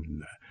Leo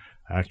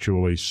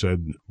actually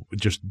said,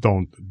 "Just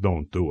don't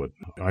do it."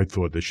 I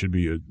thought there should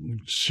be a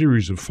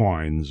series of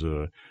fines,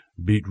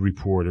 beat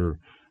reporter,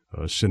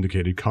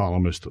 syndicated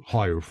columnist,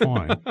 higher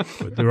fine.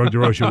 But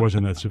Durocher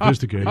wasn't that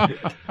sophisticated.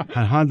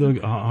 And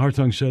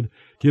Hartung said,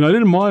 I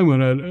didn't mind when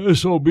that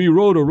SOB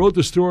wrote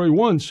the story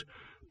once,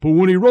 but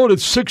when he wrote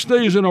it 6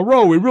 days in a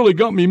row, it really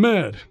got me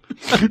mad.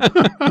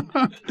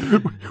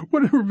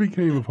 Whatever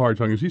became of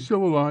Hartung? Is he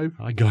still alive?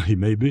 He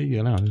may be,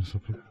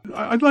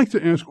 I'd like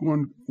to ask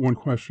one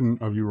question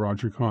of you,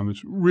 Roger Kahn.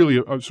 That's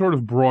really a sort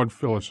of broad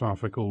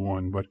philosophical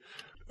one. But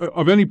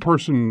of any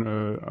person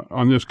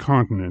on this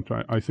continent,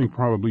 I think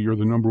probably you're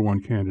the number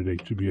one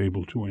candidate to be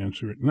able to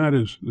answer it, and that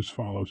is as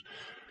follows.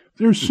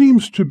 There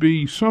seems to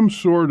be some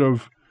sort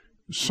of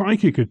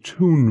psychic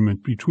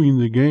attunement between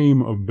the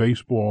game of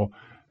baseball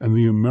and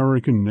the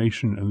American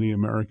nation and the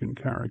American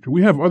character.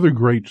 We have other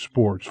great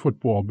sports,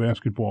 football,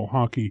 basketball,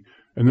 hockey,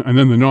 and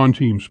then the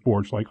non-team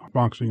sports like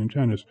boxing and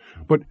tennis.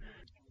 But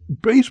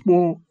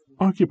baseball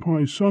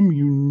occupies some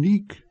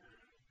unique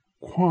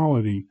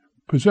quality,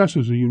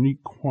 possesses a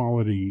unique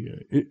quality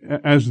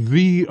as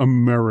the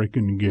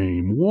American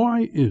game.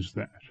 Why is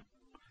that?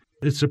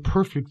 It's a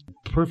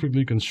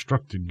perfectly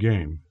constructed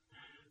game.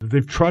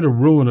 They've tried to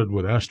ruin it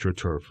with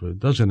AstroTurf. It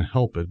doesn't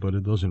help it, but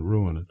it doesn't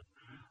ruin it.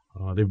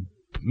 They've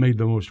made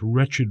the most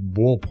wretched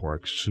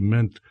ballparks,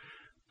 cement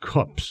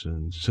cups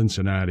in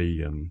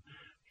Cincinnati and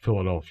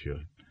Philadelphia.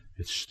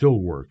 It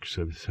still works.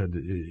 It's had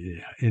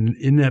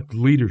inept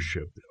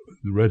leadership.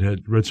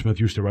 Red Smith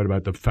used to write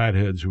about the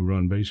fatheads who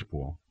run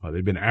baseball.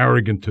 They've been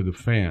arrogant to the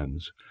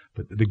fans.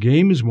 But the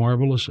game is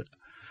marvelous.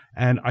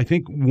 And I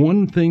think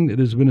one thing that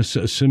has been a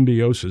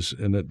symbiosis,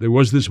 and that there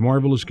was this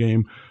marvelous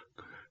game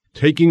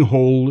taking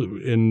hold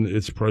in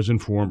its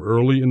present form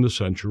early in the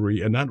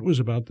century, and that was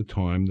about the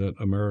time that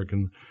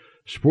American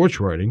sports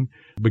writing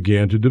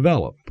began to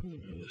develop.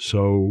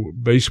 So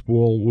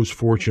baseball was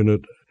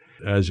fortunate.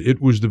 As it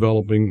was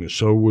developing,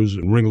 so was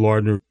Ring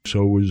Lardner,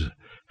 so was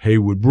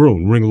Haywood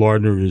Broun. Ring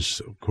Lardner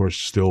is, of course,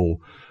 still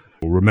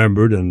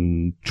remembered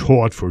and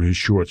taught for his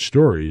short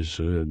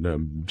stories,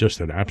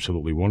 just an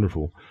absolutely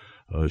wonderful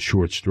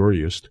short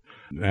storyist.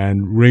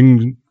 And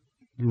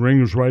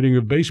Ring's writing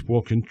of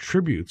baseball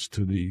contributes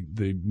to the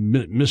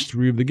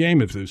mystery of the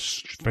game. If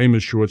this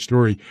famous short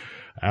story,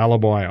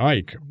 Alibi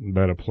Ike,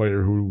 about a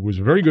player who was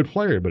a very good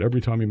player, but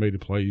every time he made a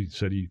play, he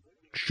said he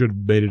should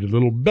have made it a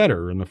little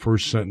better. And the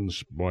first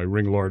sentence by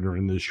Ring Lardner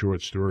in this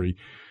short story,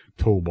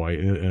 told by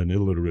an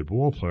illiterate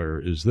ball player,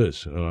 is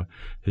this.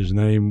 His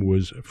name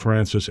was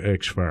Francis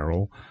X.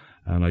 Farrell,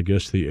 and I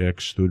guess the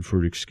X stood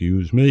for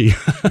excuse me.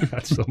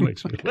 That still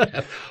makes me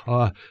laugh.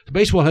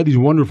 Baseball had these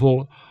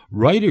wonderful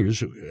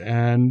writers,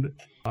 and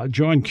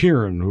John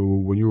Kieran, who,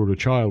 when you were a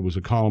child, was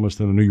a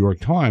columnist in the New York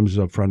Times, is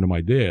a friend of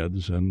my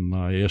dad's, and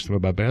I asked him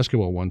about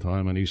basketball one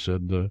time, and he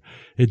said,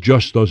 it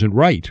just doesn't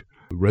write.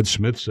 Red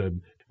Smith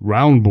said,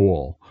 round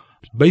ball.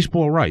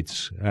 Baseball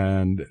writes,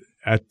 and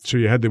so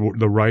you had the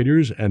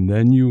writers, and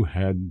then you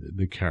had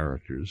the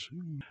characters.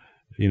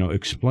 You know,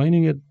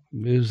 explaining it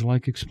is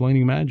like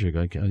explaining magic.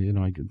 I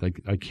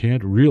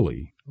can't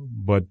really,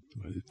 but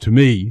to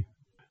me,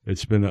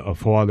 it's been a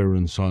father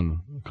and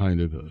son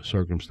kind of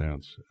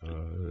circumstance.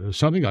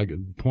 Something I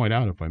could point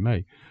out, if I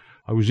may.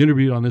 I was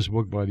interviewed on this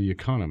book by The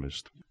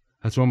Economist.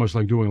 That's almost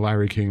like doing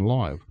Larry King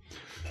Live.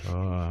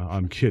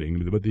 I'm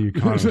kidding, but The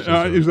Economist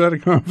is that a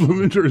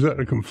compliment or is that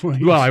a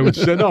complaint? Well, I would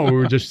say no. We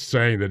were just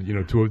saying that, you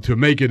know, to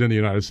make it in the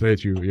United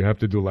States, you have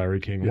to do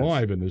Larry King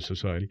Live in this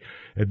society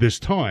at this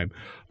time.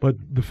 But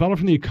the fellow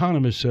from The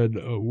Economist said,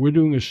 we're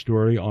doing a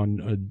story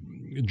on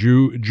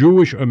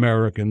Jewish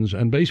Americans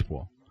and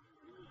baseball.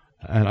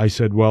 And I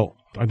said, well,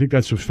 I think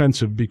that's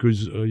offensive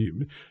because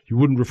you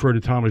wouldn't refer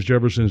to Thomas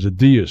Jefferson as a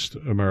deist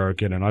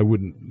American, and I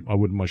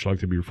wouldn't much like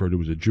to be referred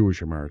to as a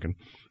Jewish American.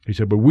 He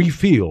said, but we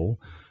feel,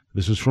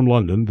 this is from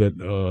London, that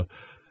the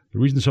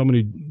reason so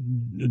many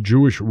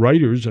Jewish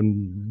writers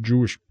and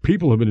Jewish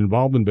people have been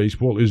involved in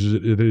baseball is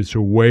that it's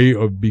a way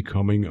of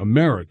becoming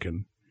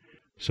American.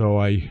 So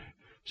I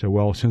said,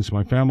 well, since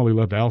my family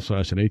left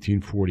Alsace in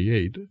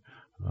 1848,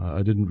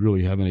 I didn't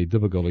really have any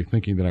difficulty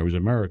thinking that I was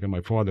American.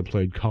 My father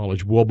played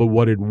college ball, but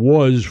what it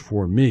was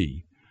for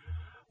me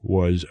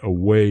was a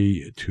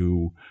way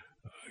to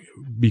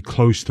be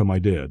close to my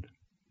dad.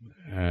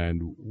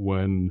 And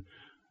when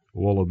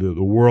all of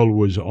the world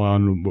was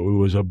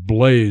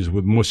ablaze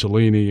with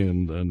Mussolini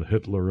and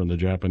Hitler and the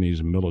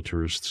Japanese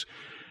militarists,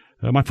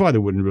 my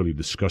father wouldn't really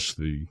discuss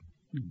the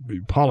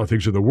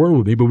politics of the world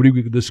with me, but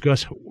we could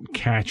discuss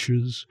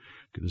catches,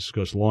 could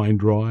discuss line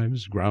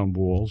drives, ground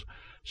balls.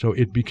 So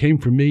it became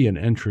for me an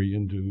entry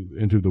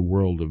into the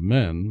world of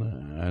men.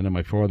 And then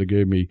my father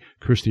gave me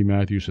Christy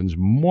Mathewson's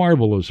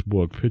marvelous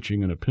book,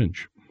 Pitching in a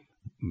Pinch.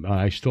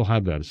 I still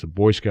have that. It's the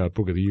Boy Scout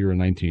Book of the Year in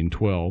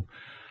 1912.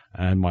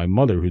 And my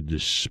mother, who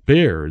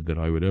despaired that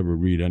I would ever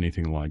read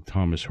anything like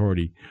Thomas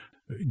Hardy,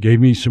 gave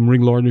me some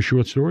Ring Lardner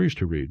short stories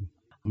to read.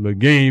 The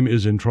game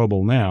is in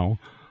trouble now,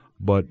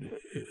 but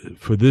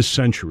for this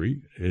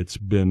century, it's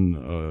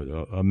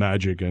been a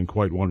magic and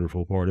quite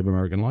wonderful part of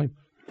American life.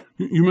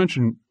 You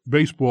mentioned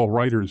baseball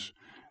writers,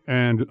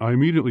 and I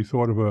immediately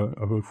thought of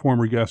a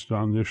former guest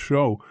on this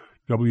show,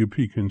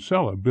 W.P.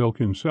 Kinsella, Bill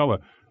Kinsella.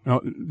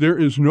 Now, there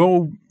is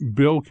no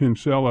Bill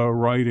Kinsella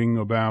writing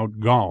about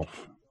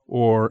golf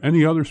or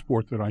any other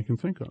sport that I can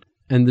think of.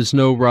 And there's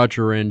no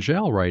Roger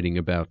Angell writing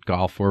about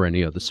golf or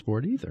any other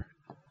sport either.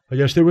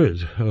 Yes, there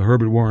is.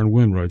 Herbert Warren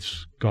Wynn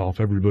writes golf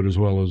every bit as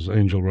well as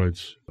Angell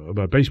writes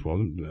about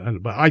baseball.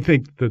 But I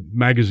think that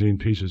magazine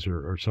pieces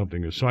are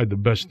something aside. The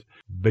best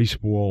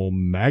baseball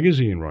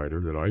magazine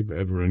writer that I've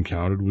ever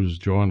encountered was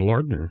John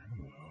Lardner,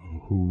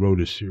 who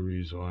wrote a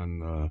series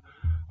on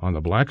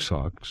the Black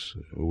Sox,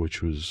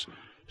 which was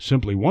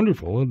simply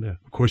wonderful. And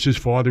of course, his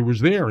father was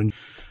there. And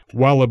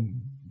while the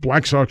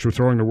Black Sox were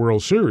throwing the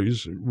World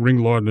Series, Ring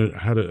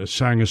Lardner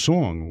sang a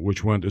song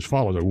which went as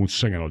follows. I won't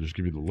sing it. I'll just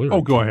give you the lyrics.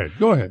 Oh, go ahead.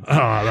 Go ahead.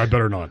 I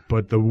better not.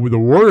 But the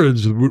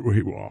words,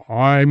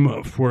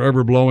 I'm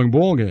forever blowing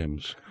ball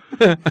games.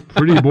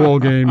 Pretty ball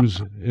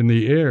games in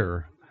the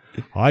air.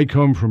 I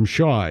come from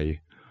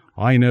shy.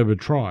 I never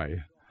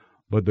try.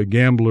 But the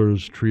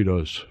gamblers treat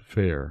us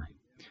fair.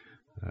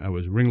 That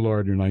was Ring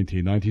Lardner,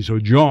 1990. So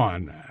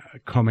John,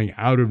 coming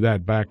out of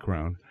that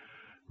background,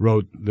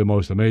 wrote the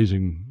most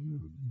amazing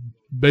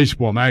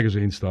baseball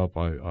magazine stuff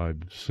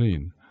I've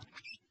seen.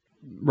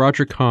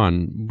 Roger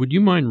Kahn, would you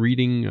mind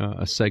reading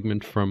a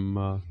segment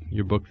from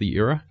your book, The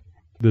Era?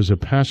 There's a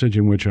passage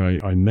in which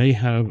I may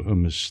have a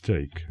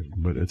mistake,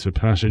 but it's a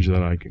passage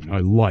that I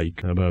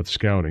like about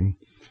scouting.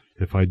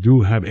 If I do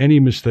have any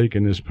mistake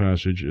in this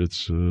passage,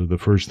 it's the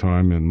first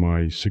time in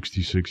my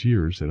 66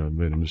 years that I've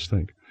made a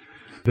mistake.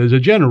 There's a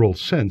general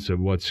sense of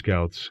what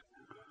scouts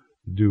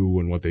do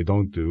and what they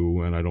don't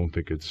do, and I don't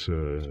think it's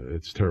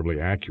terribly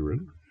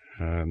accurate.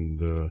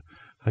 And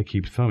I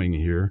keep thumbing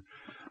here.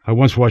 I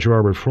once watched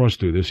Robert Frost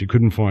do this. He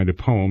couldn't find a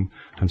poem,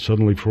 and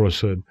suddenly Frost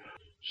said,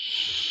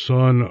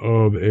 "Son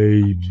of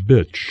a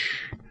bitch."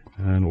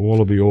 And all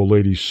of the old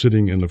ladies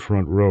sitting in the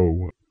front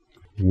row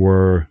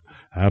were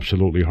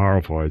absolutely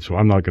horrified. So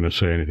I'm not going to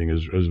say anything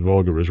as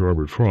vulgar as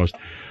Robert Frost.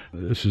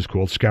 This is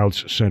called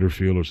Scouts, Center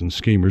Fielders, and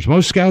Schemers.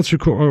 Most scouts are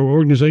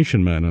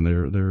organization men, and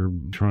they're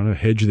trying to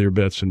hedge their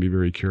bets and be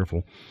very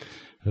careful.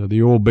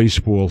 The old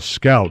baseball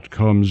scout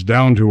comes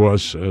down to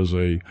us as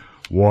a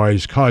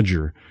wise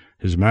codger.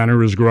 His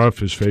manner is gruff,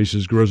 his face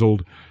is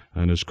grizzled,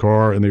 and his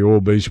car in the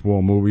old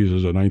baseball movies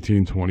is a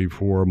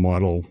 1924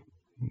 Model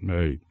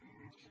A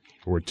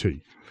or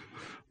T.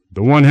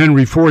 The one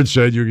Henry Ford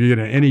said you could get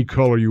any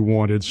color you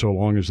wanted so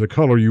long as the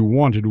color you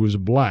wanted was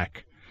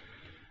black.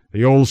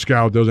 The old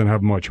scout doesn't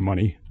have much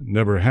money,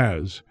 never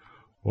has.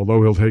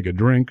 Although he'll take a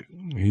drink,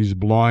 he's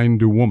blind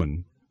to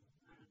women.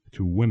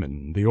 To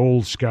women. The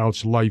old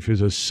scout's life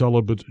is a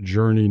celibate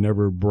journey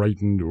never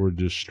brightened or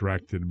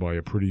distracted by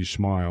a pretty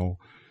smile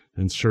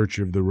in search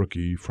of the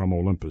rookie from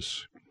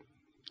Olympus.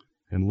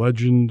 In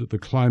legend, the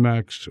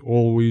climax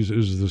always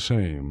is the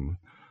same.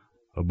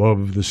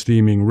 Above the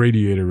steaming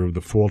radiator of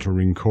the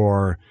faltering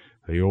car,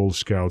 the old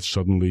scout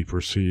suddenly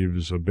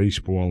perceives a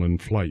baseball in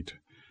flight.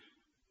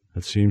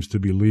 It seems to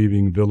be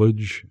leaving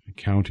village,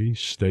 county,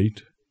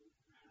 state.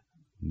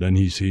 Then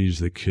he sees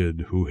the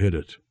kid who hit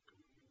it.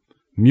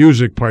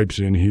 Music pipes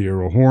in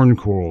here, a horn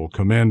call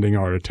commanding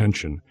our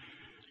attention.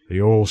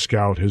 The old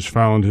scout has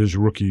found his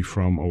rookie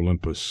from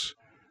Olympus,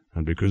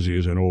 and because he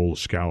is an old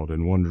scout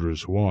and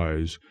wondrous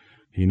wise,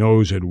 he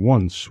knows at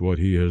once what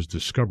he has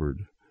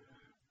discovered.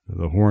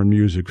 The horn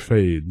music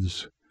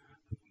fades.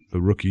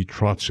 The rookie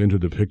trots into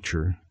the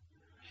picture.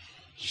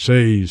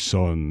 "Say,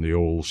 son," the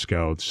old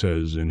scout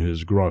says in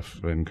his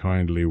gruff and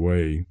kindly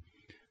way,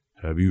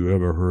 "have you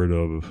ever heard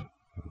of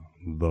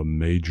the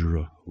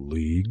major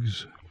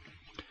leagues?"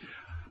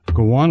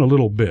 Go on a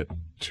little bit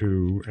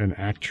to an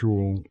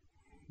actual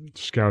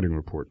scouting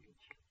report.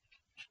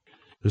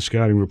 The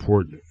scouting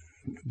report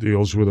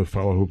deals with a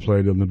fellow who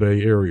played in the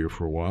Bay Area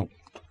for a while.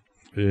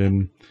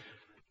 And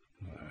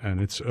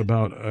it's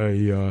about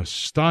a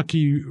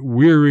stocky,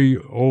 weary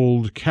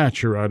old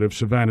catcher out of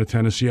Savannah,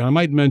 Tennessee. I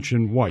might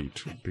mention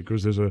white,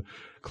 because there's a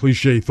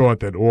cliche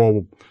thought that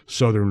all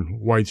Southern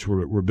whites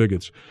were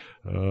bigots.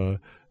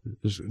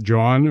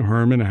 John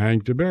Herman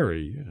Hank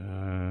DeBerry.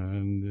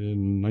 And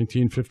in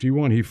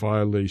 1951, he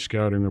filed a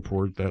scouting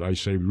report that I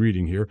saved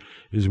reading here.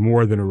 Is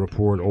more than a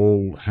report.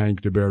 Old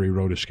Hank DeBerry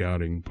wrote a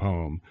scouting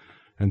poem.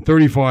 And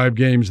 35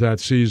 games that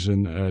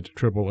season at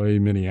AAA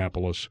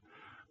Minneapolis,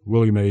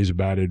 Willie Mays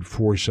batted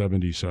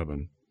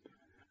 .477.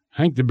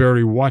 Hank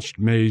DeBerry watched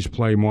Mays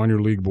play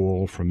minor league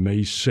ball from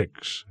May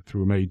 6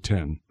 through May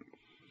 10.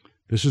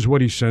 This is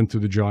what he sent to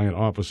the Giant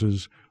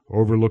offices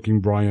overlooking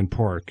Bryant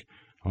Park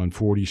on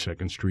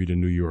 42nd Street in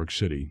New York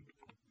City.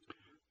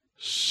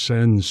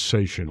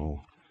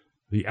 Sensational.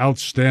 The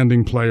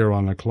outstanding player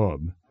on the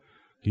club.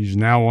 He's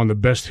now on the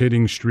best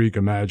hitting streak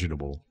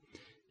imaginable.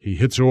 He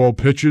hits all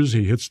pitches,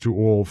 he hits to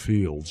all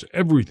fields.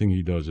 Everything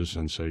he does is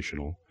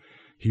sensational.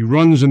 He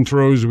runs and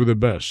throws with the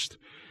best.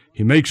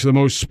 He makes the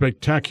most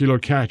spectacular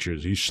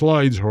catches. He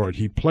slides hard.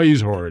 He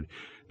plays hard.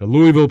 The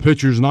Louisville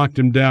pitchers knocked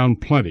him down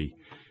plenty.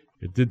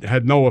 It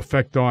had no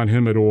effect on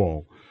him at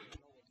all.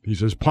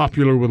 He's as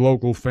popular with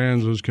local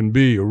fans as can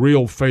be, a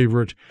real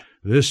favorite.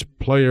 This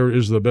player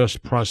is the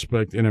best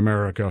prospect in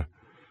America.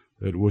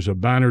 It was a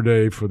banner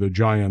day for the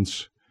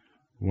Giants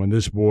when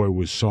this boy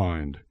was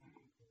signed.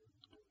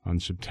 On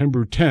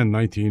September 10,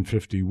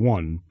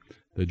 1951,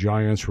 the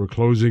Giants were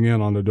closing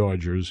in on the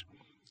Dodgers.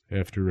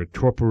 After a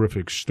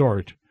torporific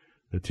start,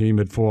 the team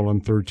had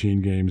fallen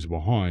 13 games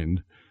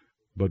behind,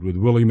 but with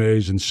Willie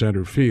Mays in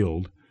center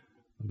field,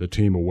 the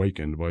team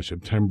awakened. By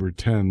September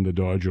 10, the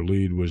Dodger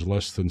lead was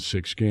less than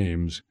 6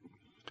 games.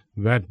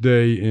 That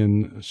day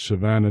in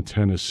Savannah,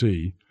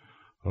 Tennessee,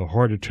 a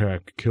heart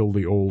attack killed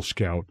the old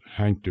scout,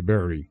 Hank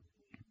DeBerry.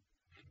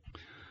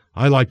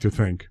 I like to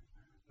think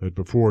that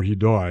before he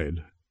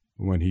died,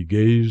 when he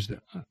gazed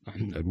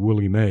at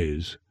Willie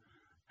Mays,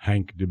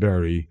 Hank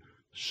DeBerry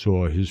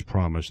saw his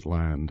promised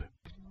land.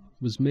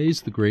 Was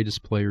Mays the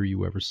greatest player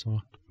you ever saw?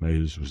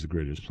 Mays was the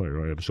greatest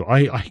player I ever saw.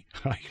 I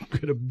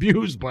got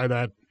abused by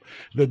that,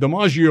 the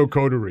DiMaggio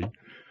coterie.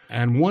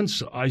 And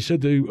once I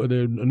said to a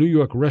New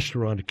York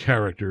restaurant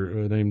character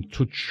named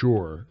Toots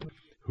Shor,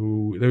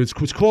 who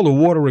it's called a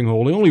watering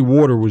hole. The only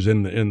water was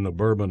in the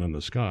bourbon and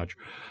the scotch.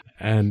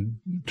 And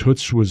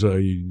Toots was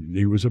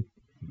a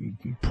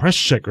press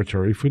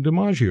secretary for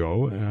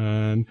DiMaggio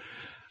and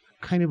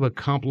kind of a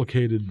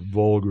complicated,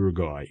 vulgar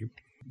guy.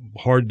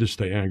 Hard to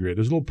stay angry at.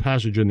 There's a little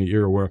passage in the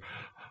Era where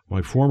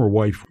my former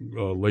wife,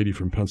 a lady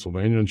from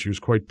Pennsylvania, and she was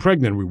quite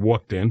pregnant. We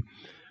walked in,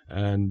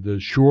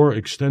 and Shore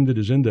extended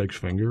his index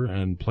finger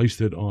and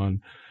placed it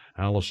on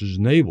Alice's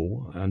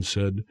navel and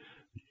said,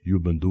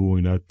 "You've been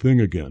doing that thing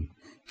again."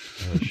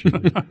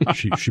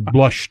 She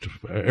blushed.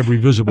 Every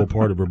visible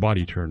part of her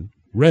body turned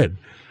red.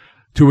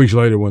 2 weeks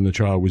later, when the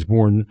child was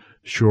born,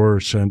 Shore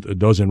sent a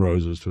dozen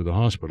roses to the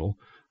hospital.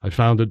 I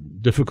found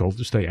it difficult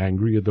to stay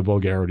angry at the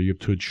vulgarity of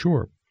Toots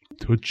Shor.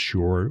 Toots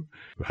Shor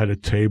had a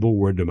table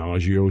where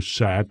DiMaggio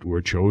sat,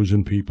 where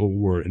chosen people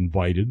were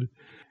invited.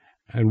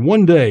 And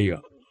one day,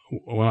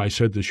 when I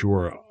said to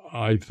Shor,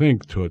 "I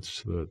think,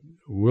 Toots, that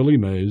Willie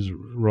Mays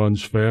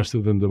runs faster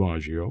than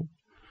DiMaggio,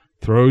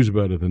 throws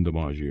better than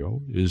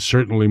DiMaggio, is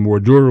certainly more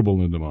durable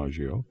than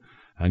DiMaggio,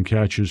 and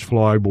catches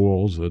fly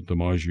balls that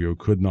DiMaggio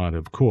could not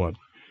have caught,"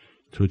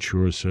 Toots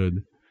Shor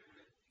said,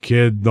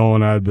 "Kid,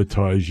 don't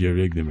advertise your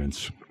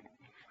ignorance."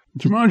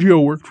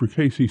 DiMaggio worked for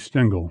Casey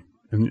Stengel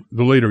in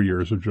the later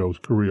years of Joe's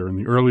career. In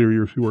the earlier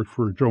years, he worked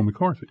for Joe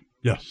McCarthy.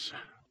 Yes.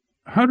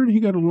 How did he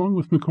get along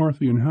with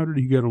McCarthy, and how did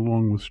he get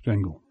along with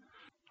Stengel?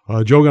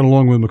 Joe got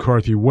along with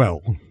McCarthy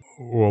well,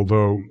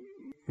 although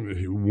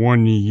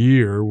 1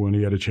 year when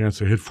he had a chance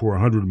to hit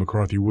 400,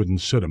 McCarthy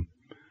wouldn't sit him.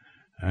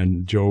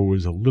 And Joe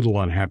was a little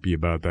unhappy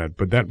about that.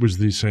 But that was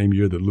the same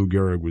year that Lou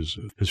Gehrig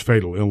his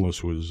fatal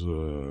illness was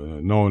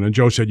known. And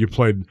Joe said, you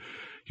played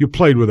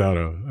without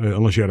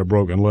unless you had a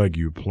broken leg,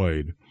 you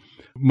played.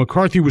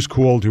 McCarthy was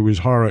called, to his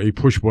horror, a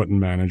push-button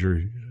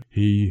manager.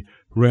 He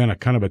ran a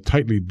kind of a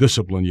tightly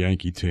disciplined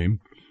Yankee team.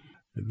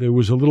 There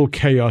was a little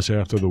chaos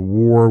after the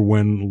war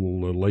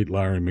when the late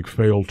Larry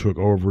McPhail took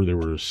over. There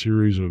were a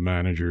series of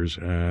managers,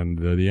 and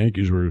the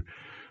Yankees were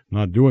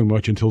not doing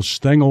much until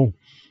Stengel.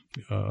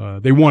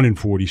 They won in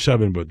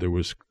 47, but there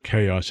was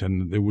chaos,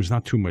 and there was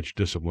not too much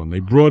discipline. They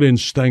brought in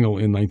Stengel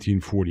in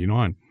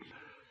 1949.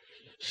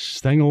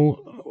 Stengel,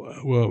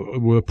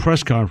 a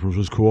press conference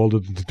was called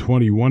at the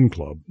 21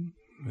 Club,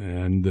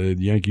 and the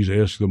Yankees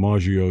asked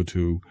DiMaggio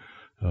to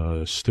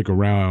stick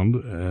around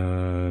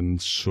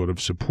and sort of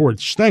support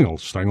Stengel.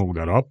 Stengel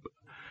got up,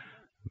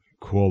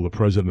 called the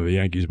president of the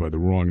Yankees by the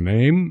wrong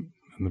name,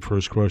 and the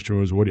first question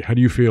was, how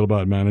do you feel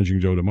about managing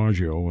Joe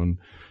DiMaggio? And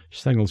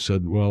Stengel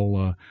said,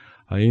 well,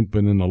 I ain't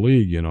been in the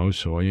league,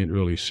 so I ain't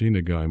really seen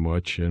the guy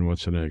much, and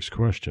what's the next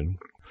question?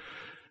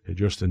 It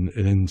just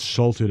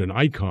insulted an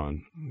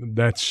icon.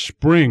 That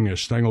spring,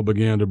 as Stengel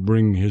began to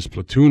bring his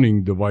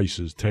platooning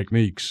devices,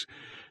 techniques,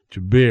 to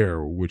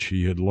bear, which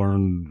he had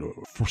learned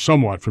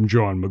somewhat from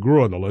John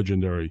McGraw, the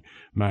legendary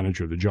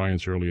manager of the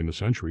Giants early in the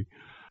century.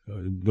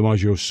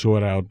 DiMaggio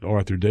sought out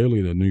Arthur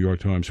Daly, the New York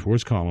Times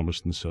sports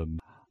columnist, and said,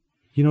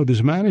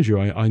 this manager,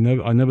 I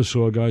never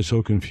saw a guy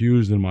so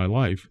confused in my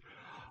life.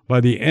 By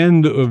the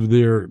end of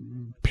their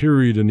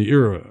period in the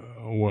Era,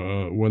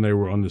 when they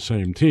were on the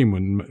same team,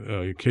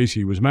 when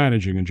Casey was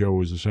managing and Joe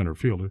was the center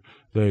fielder,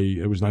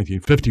 it was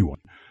 1951,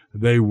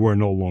 they were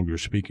no longer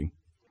speaking.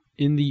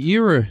 In the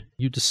Era,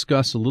 you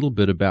discuss a little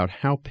bit about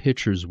how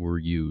pitchers were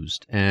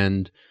used,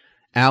 and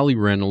Allie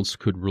Reynolds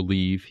could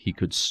relieve, he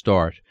could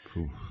start.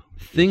 Ooh.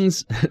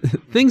 Things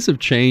have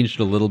changed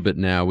a little bit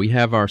now. We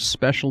have our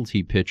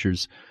specialty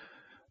pitchers.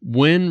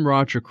 When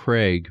Roger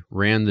Craig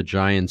ran the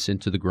Giants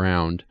into the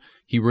ground,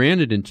 he ran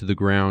it into the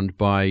ground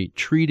by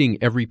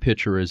treating every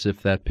pitcher as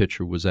if that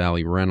pitcher was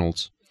Allie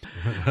Reynolds.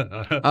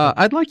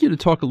 I'd like you to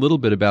talk a little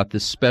bit about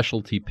this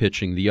specialty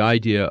pitching, the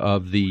idea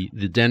of the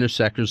Dennis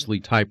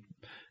Eckersley type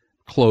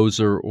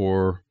closer,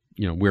 or,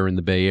 we're in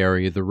the Bay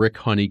Area, the Rick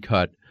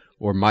Honeycutt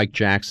or Mike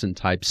Jackson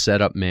type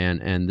setup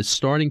man, and the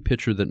starting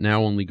pitcher that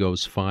now only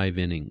goes 5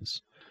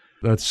 innings.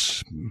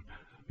 That's,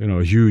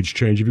 a huge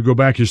change. If you go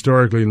back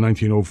historically, in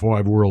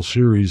 1905 World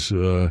Series,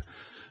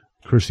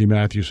 Christy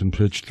Mathewson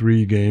pitched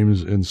 3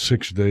 games in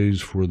 6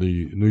 days for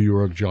the New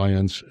York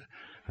Giants,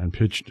 and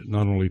pitched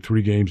not only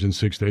 3 games in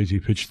 6 days, he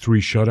pitched 3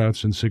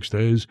 shutouts in 6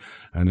 days,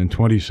 and in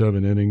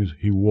 27 innings,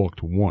 he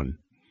walked 1.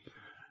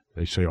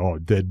 They say,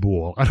 dead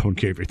ball. I don't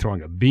care if you're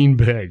throwing a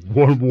beanbag.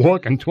 1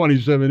 walk in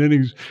 27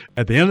 innings.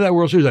 At the end of that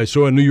World Series, I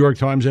saw a New York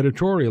Times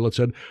editorial that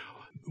said,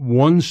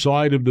 one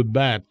side of the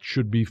bat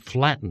should be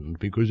flattened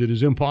because it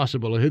is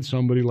impossible to hit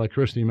somebody like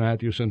Christy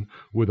Mathewson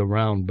with a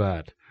round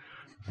bat.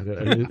 What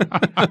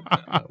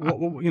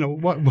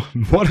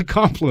a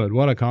compliment!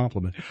 What a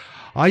compliment!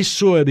 I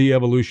saw the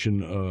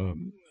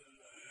evolution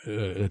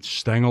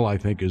Stengel, I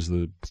think, is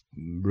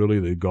really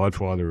the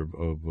godfather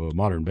of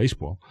modern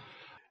baseball.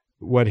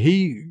 When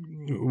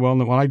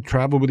I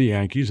traveled with the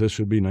Yankees, this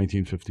would be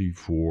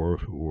 1954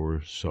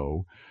 or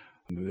so,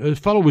 a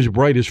fellow was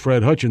bright as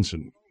Fred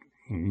Hutchinson,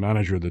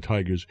 manager of the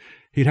Tigers.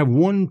 He'd have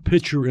one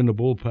pitcher in the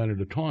bullpen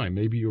at a time,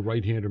 maybe a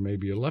right-hander,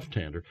 maybe a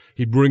left-hander.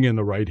 He'd bring in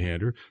the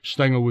right-hander.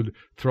 Stengel would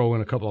throw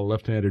in a couple of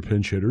left-handed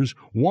pinch hitters.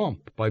 Whomp!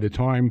 By the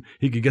time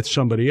he could get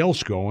somebody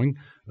else going,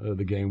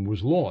 the game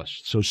was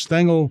lost. So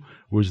Stengel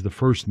was the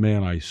first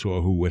man I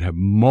saw who would have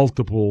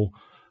multiple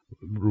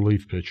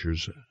relief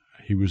pitchers.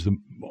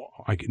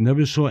 I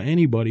never saw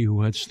anybody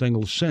who had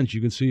Stengel's sense.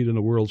 You can see it in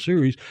the World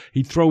Series.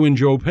 He'd throw in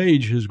Joe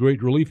Page, his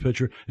great relief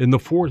pitcher, in the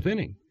fourth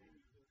inning.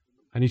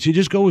 And he'd say,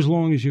 just go as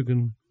long as you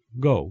can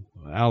go.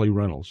 Allie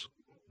Reynolds.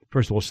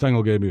 First of all,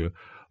 Stengel gave me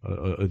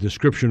a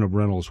description of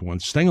Reynolds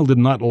once.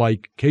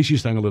 Casey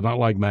Stengel did not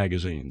like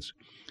magazines.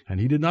 And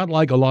he did not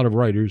like a lot of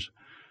writers,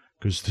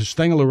 because to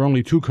Stengel there were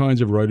only two kinds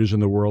of writers in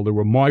the world. There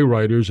were my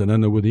writers, and then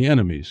there were the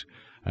enemies.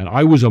 And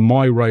I was a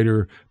my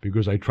writer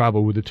because I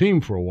traveled with the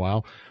team for a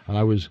while, and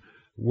I was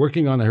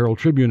working on the Herald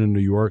Tribune in New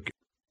York.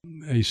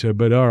 He said,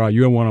 but all right,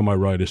 you're one of my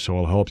writers, so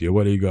I'll help you.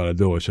 What do you got to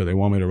do? I said, they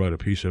want me to write a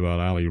piece about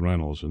Allie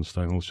Reynolds. And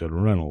Stengel said,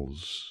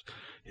 Reynolds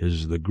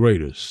is the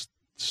greatest,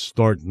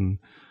 starting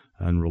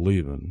and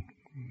relieving.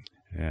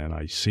 And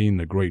I seen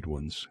the great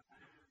ones,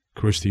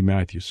 Christy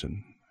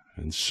Mathewson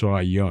and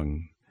Cy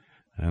Young.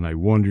 And I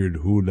wondered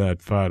who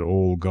that fat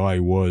old guy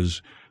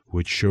was,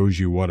 which shows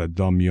you what a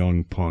dumb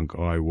young punk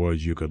I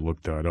was. You could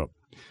look that up.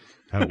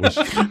 That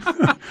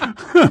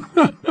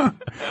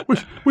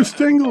was was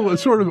Stengel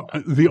sort of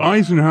the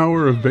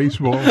Eisenhower of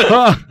baseball?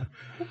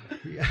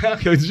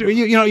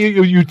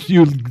 you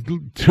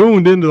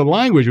tuned into the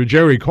language with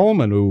Jerry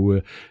Coleman,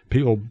 who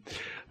people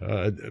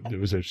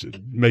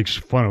makes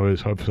fun of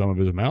some of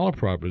his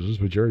malapropisms,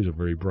 but Jerry's a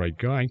very bright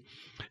guy.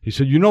 He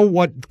said, you know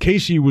what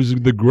Casey was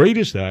the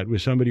greatest at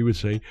was somebody would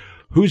say,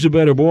 who's a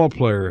better ball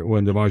player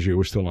when DiMaggio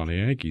was still on the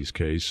Yankees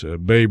case,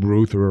 Babe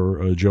Ruth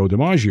or Joe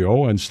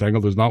DiMaggio? And Stengel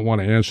does not want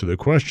to answer the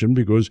question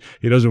because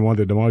he doesn't want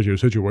the DiMaggio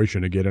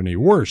situation to get any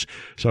worse.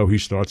 So he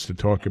starts to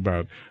talk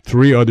about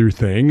three other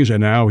things,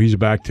 and now he's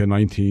back to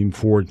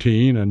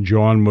 1914 and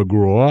John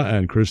McGraw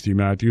and Christy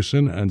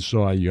Mathewson and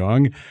Cy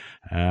Young.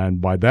 And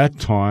by that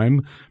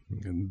time,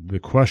 the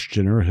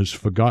questioner has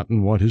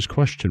forgotten what his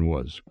question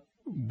was.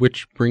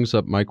 Which brings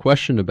up my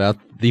question about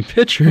the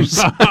pitchers.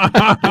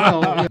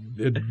 Well,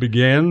 it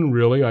began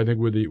really, I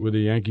think, with the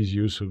Yankees'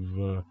 use of.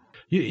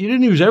 You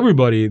didn't use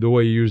everybody the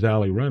way you used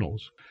Allie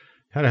Reynolds.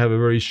 Had to have a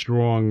very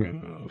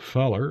strong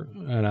feller,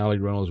 and Allie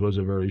Reynolds was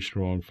a very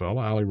strong fellow.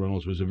 Allie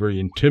Reynolds was a very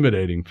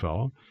intimidating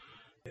fellow.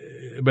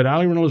 But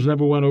Allie Reynolds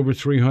never went over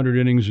 300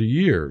 innings a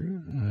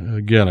year.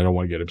 Again, I don't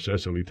want to get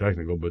obsessively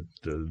technical, but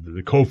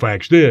the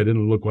Koufax did,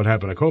 and look what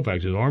happened to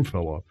Koufax. His arm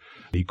fell off.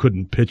 He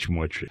couldn't pitch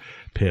much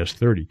past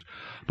 30.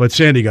 But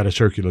Sandy got a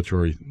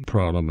circulatory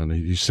problem,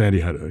 and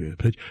Sandy had a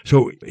pitch.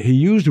 So he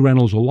used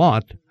Reynolds a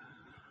lot,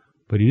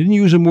 but he didn't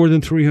use him more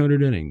than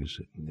 300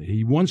 innings.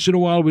 He once in a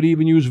while would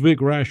even use Vic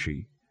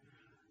Raschi,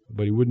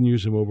 but he wouldn't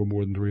use him over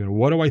more than 300.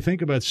 What do I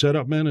think about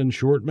setup men and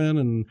short men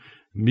and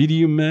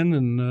medium men?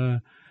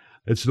 And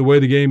it's the way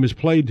the game is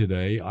played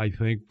today. I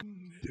think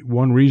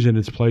one reason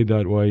it's played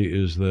that way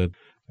is that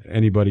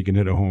anybody can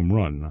hit a home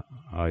run.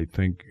 I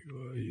think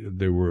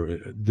there were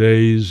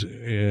days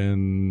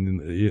in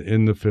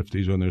the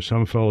 50s when there's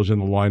some fellows in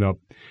the lineup,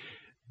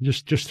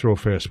 just throw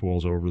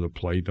fastballs over the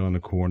plate on the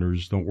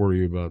corners. Don't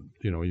worry about,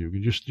 you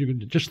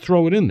can just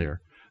throw it in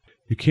there.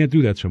 You can't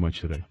do that so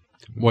much today.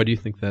 Why do you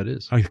think that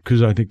is?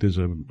 Because I think there's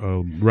a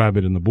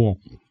rabbit in the ball.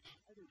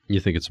 You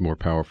think it's more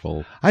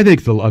powerful? I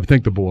think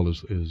the ball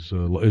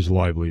is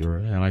livelier,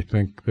 and I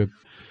think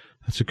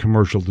that's a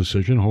commercial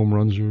decision. Home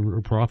runs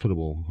are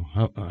profitable.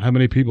 How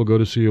many people go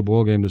to see a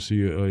ball game to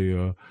see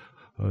a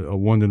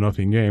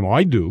 1-0 game?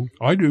 I do.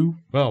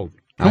 Well,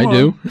 I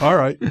do. All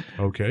right.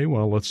 Okay.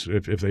 Well, let's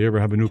if they ever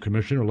have a new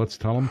commissioner, let's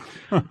tell them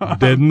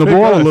deaden the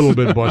ball a little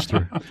bit,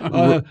 Buster.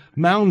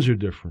 Mounds are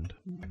different.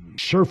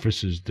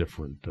 Surface is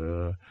different.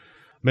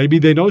 Maybe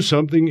they know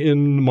something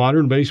in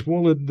modern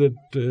baseball that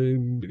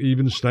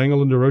even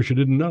Stengel and DeRocha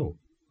didn't know.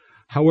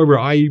 However,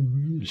 I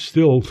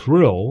still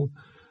thrill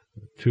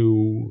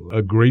to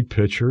a great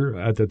pitcher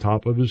at the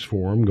top of his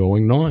form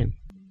going 9.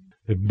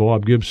 If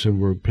Bob Gibson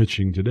were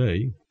pitching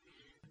today,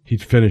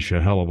 he'd finish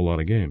a hell of a lot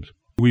of games.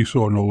 We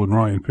saw Nolan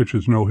Ryan pitch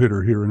his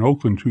no-hitter here in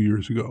Oakland 2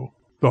 years ago.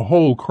 The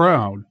whole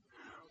crowd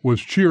was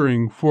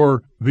cheering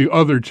for the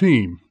other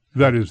team.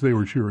 That is, they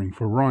were cheering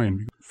for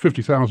Ryan.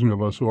 50,000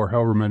 of us, or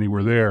however many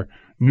were there,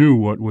 knew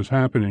what was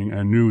happening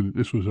and knew that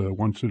this was a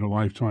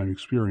once-in-a-lifetime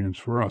experience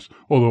for us,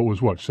 although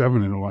it was,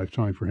 7 in a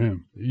lifetime for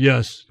him.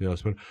 Yes.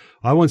 But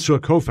I once saw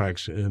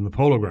Koufax in the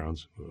Polo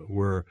Grounds,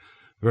 where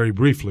very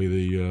briefly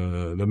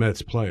the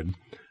Mets played,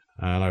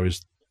 and I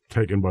was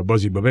taken by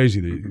Buzzy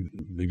Bavasi,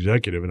 the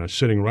executive, and I was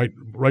sitting right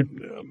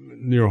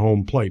near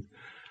home plate.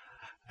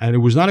 And it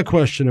was not a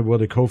question of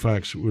whether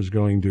Koufax was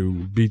going to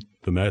beat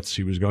the Mets.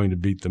 He was going to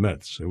beat the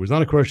Mets. It was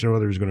not a question of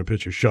whether he was going to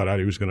pitch a shutout.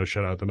 He was going to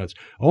shut out the Mets.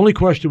 Only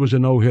question was a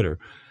no-hitter.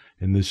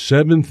 In the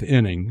seventh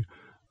inning,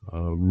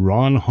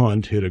 Ron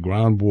Hunt hit a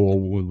ground ball.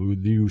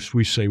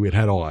 We say it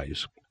had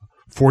eyes.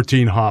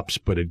 14 hops,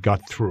 but it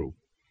got through.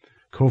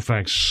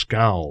 Koufax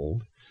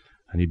scowled,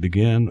 and he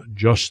began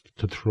just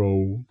to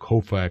throw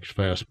Koufax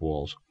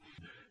fastballs.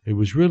 It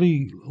was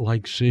really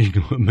like seeing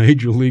a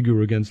major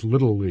leaguer against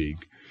Little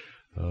League.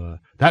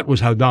 That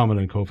was how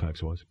dominant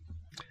Koufax was.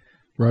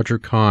 Roger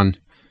Kahn,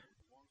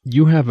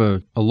 you have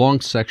a long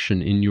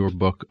section in your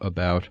book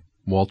about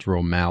Walter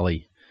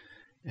O'Malley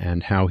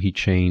and how he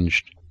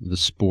changed the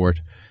sport.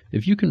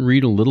 If you can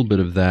read a little bit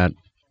of that,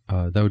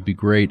 that would be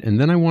great. And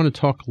then I want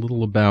to talk a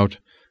little about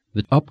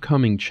the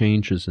upcoming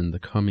changes in the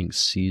coming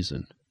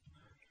season,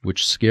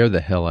 which scare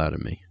the hell out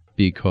of me,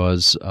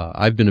 because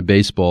I've been a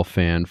baseball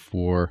fan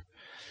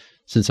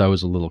since I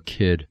was a little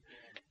kid,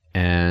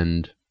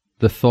 and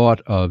the thought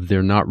of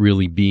there not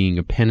really being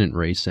a pennant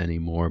race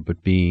anymore,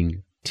 but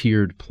being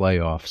tiered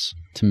playoffs,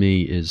 to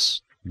me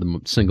is the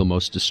single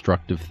most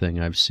destructive thing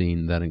I've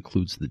seen. That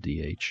includes the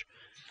DH.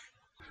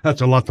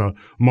 That's a lot to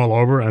mull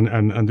over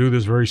and do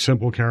this very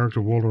simple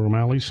character, Walter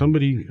O'Malley.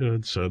 Somebody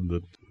said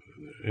that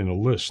in a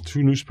list,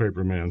 two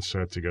newspapermen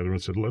sat together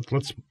and said,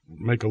 let's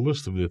make a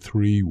list of the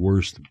three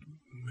worst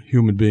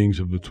human beings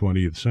of the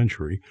 20th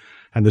century.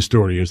 And the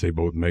story is they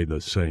both made the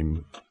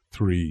same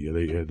three.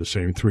 They had the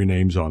same three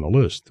names on the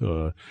list: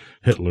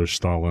 Hitler,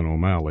 Stalin,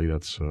 O'Malley.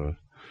 That's a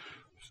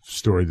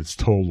story that's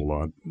told a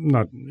lot.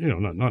 Not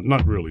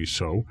really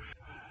so.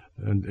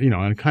 And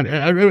and kind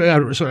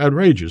of so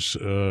outrageous.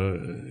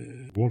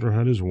 Walter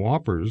had his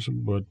whoppers,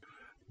 but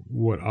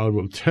what I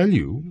will tell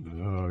you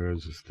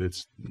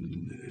is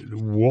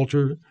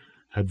Walter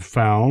had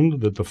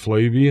found that the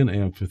Flavian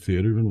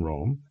Amphitheater in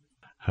Rome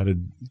had a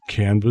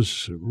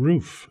canvas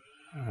roof,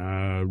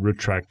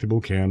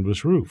 retractable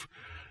canvas roof.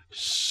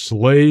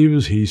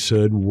 Slaves, he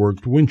said,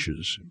 worked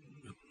winches.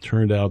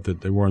 Turned out that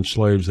they weren't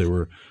slaves, they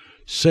were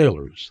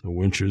sailors. The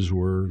winches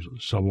were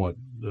somewhat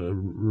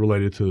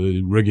related to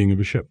the rigging of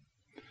a ship.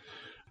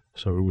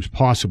 So it was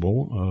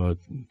possible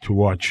to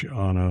watch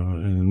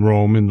in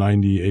Rome in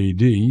 90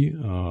 A.D.,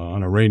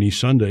 on a rainy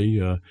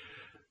Sunday,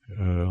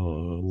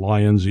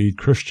 lions eat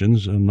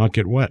Christians and not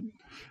get wet.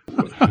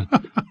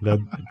 That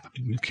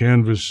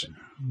canvas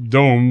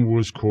dome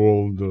was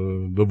called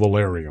the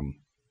Valerium.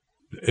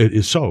 It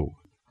is so.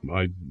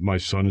 My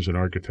son is an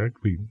architect.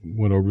 We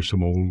went over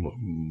some old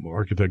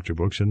architecture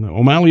books, and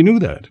O'Malley knew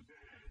that.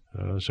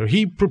 So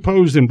he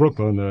proposed in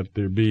Brooklyn that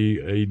there be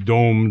a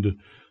domed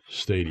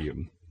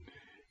stadium.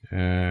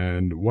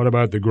 And what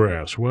about the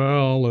grass?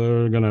 Well,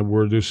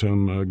 we'll do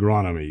some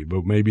agronomy,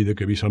 but maybe there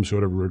could be some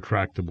sort of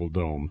retractable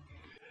dome.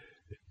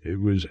 It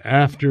was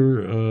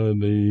after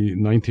the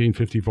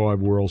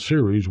 1955 World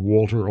Series,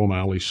 Walter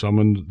O'Malley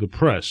summoned the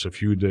press a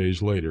few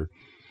days later.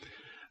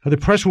 The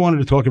press wanted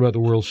to talk about the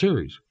World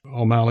Series.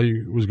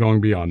 O'Malley was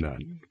going beyond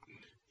that.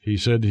 He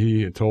said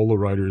he had told the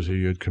writers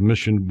he had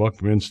commissioned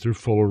Buckminster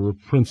Fuller of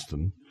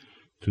Princeton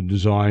to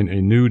design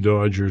a new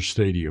Dodger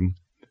Stadium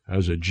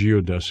as a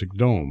geodesic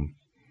dome.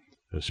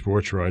 A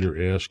sports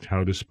writer asked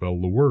how to spell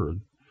the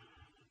word.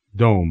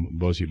 Dome,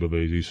 Buzzy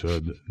Bavasi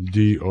said,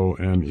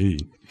 D-O-M-E.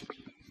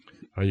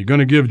 Are you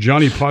going to give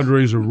Johnny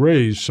Padres a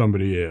raise,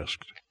 somebody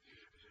asked.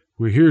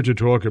 We're here to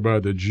talk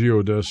about the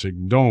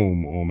geodesic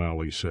dome,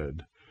 O'Malley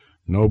said.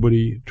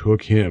 Nobody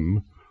took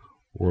him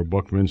or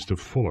Buckminster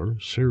Fuller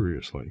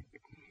seriously.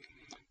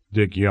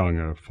 Dick Young,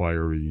 a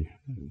fiery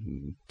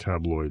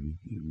tabloid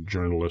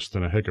journalist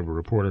and a heck of a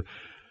reporter,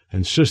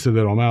 insisted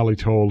that O'Malley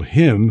told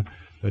him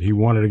that he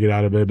wanted to get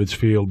out of Ebbets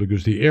Field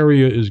because the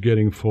area is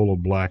getting full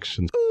of blacks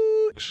and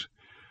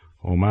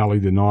O'Malley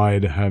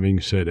denied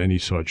having said any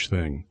such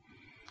thing.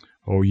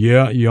 Oh,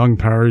 yeah, Young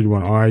parried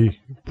when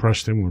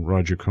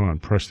Roger Kahn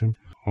pressed him.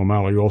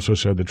 O'Malley also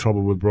said the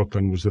trouble with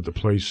Brooklyn was that the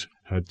place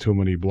had too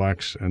many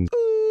blacks and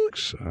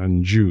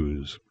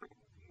Jews.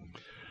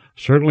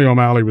 Certainly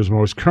O'Malley was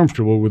most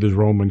comfortable with his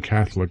Roman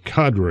Catholic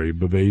cadre.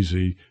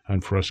 Bavasi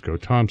and Fresco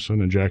Thompson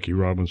and Jackie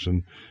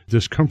Robinson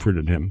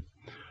discomforted him.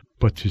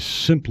 But to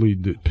simply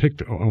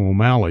depict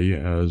O'Malley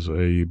as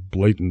a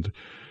blatant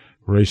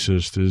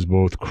racist is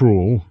both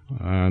cruel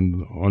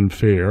and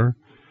unfair,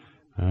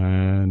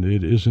 and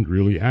it isn't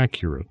really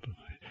accurate.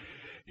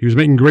 He was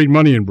making great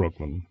money in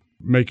Brooklyn,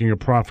 making a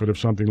profit of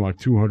something like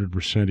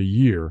 200% a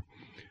year.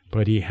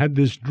 But he had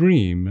this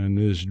dream, and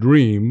this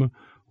dream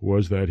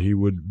was that he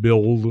would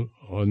build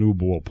a new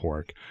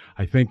ballpark.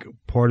 I think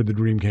part of the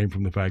dream came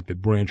from the fact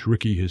that Branch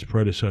Rickey, his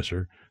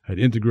predecessor, had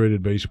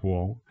integrated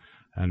baseball,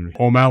 and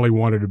O'Malley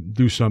wanted to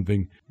do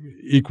something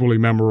equally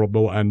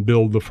memorable and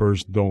build the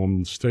first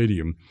domed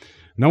stadium.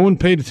 No one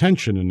paid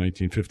attention in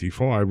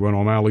 1955 when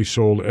O'Malley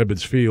sold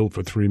Ebbets Field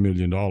for $3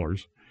 million.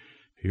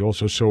 He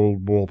also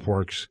sold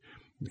ballparks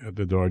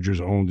the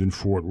Dodgers owned in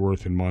Fort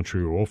Worth and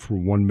Montreal for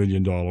 $1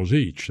 million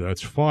each.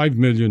 That's $5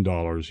 million,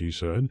 he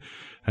said,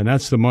 and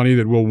that's the money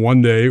that will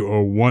one day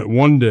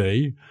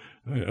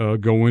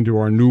go into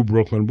our new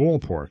Brooklyn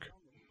ballpark.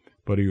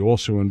 but he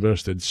also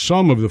invested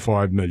some of the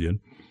 $5 million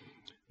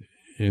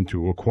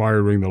into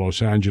acquiring the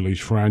Los Angeles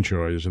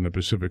franchise in the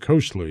Pacific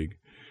Coast League.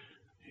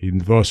 He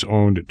thus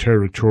owned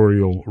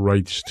territorial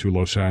rights to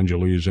Los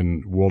Angeles,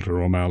 and Walter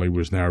O'Malley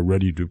was now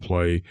ready to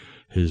play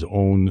his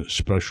own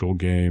special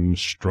game,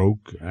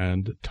 Stroke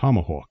and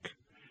Tomahawk.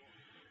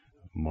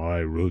 "My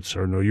roots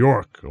are New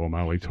York,"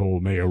 O'Malley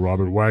told Mayor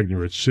Robert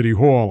Wagner at City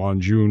Hall on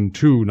June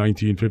 2,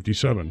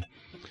 1957.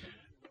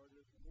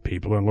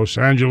 "People in Los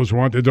Angeles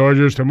want the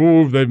Dodgers to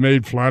move. They've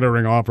made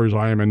flattering offers.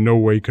 I am in no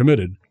way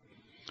committed."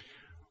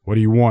 "What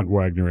do you want?"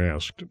 Wagner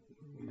asked.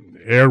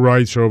 "Air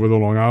rights over the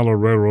Long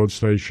Island Railroad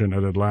station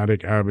at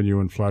Atlantic Avenue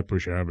and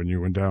Flatbush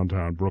Avenue in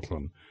downtown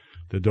Brooklyn.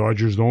 The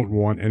Dodgers don't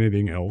want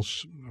anything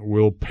else.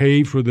 We'll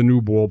pay for the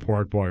new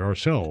ballpark by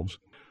ourselves."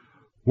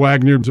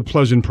 Wagner's a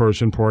pleasant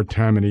person, part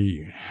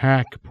Tammany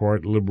hack,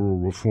 part liberal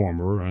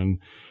reformer, and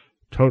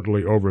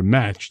totally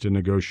overmatched in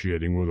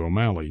negotiating with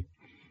O'Malley.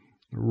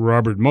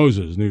 Robert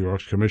Moses, New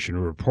York's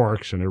commissioner of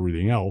parks and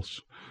everything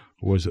else,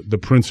 was the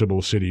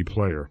principal city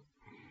player.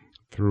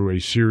 Through a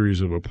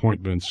series of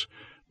appointments,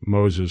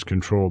 Moses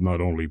controlled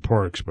not only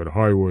parks but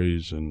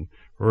highways and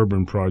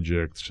urban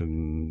projects,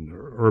 and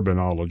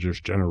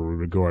urbanologists generally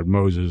regard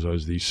Moses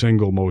as the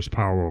single most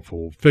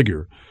powerful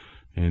figure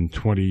in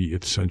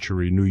 20th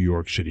century New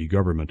York City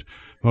government.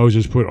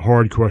 Moses put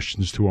hard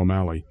questions to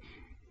O'Malley.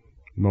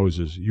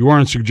 Moses: "You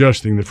aren't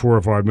suggesting that $4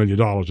 or $5 million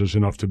is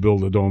enough to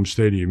build the dome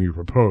stadium you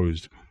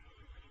proposed?"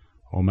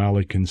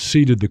 O'Malley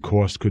conceded the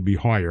cost could be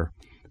higher,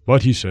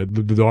 but he said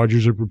that the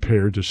Dodgers are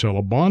prepared to sell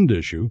a bond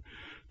issue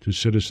to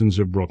citizens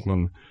of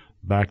Brooklyn,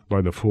 backed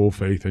by the full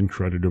faith and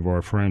credit of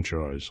our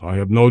franchise. "I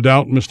have no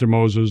doubt, Mr.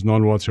 Moses,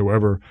 none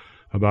whatsoever,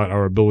 about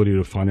our ability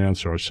to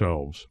finance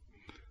ourselves."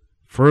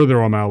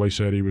 Further, O'Malley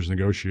said he was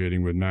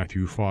negotiating with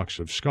Matthew Fox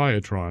of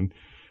Skyatron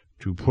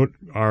to put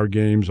our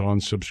games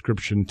on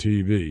subscription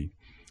TV.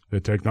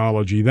 The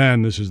technology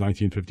then, this is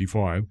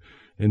 1955,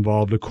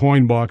 involved a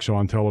coin box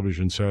on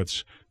television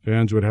sets.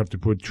 Fans would have to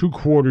put 2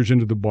 quarters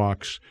into the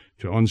box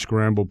to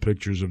unscramble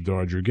pictures of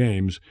Dodger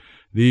games.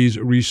 "These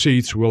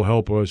receipts will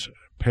help us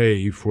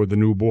pay for the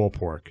new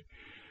ballpark."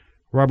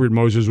 Robert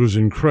Moses was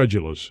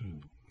incredulous.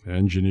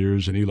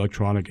 "Engineers and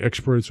electronic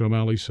experts,"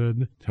 O'Malley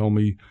said, "tell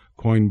me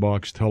coin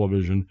box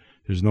television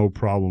is no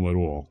problem at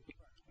all."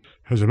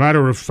 "As a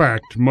matter of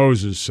fact,"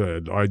 Moses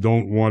said, "I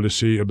don't want to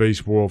see a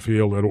baseball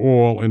field at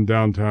all in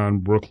downtown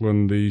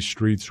Brooklyn. These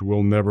streets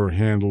will never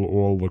handle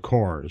all the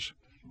cars."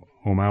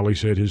 O'Malley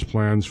said his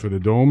plans for the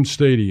domed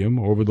stadium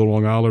over the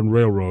Long Island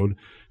Railroad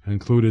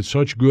included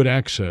such good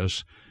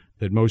access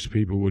that most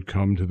people would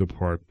come to the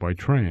park by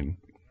train.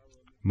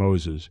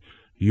 Moses: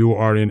 "You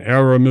are in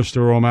error,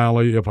 Mr.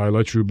 O'Malley. If I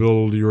let you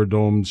build your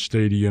domed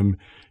stadium,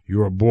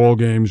 your ball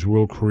games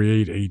will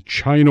create a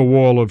China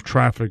wall of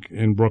traffic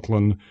in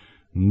Brooklyn.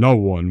 No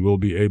one will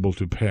be able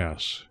to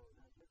pass."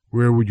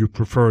 "Where would you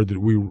prefer that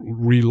we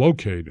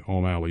relocate?"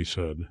 O'Malley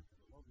said.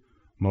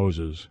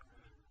 Moses: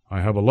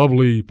 "I have a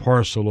lovely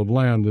parcel of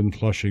land in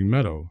Flushing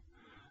Meadow,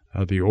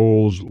 at the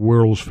old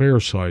World's Fair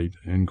site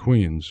in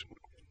Queens."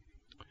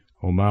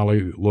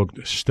 O'Malley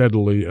looked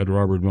steadily at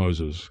Robert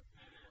Moses.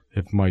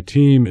 "If my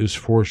team is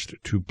forced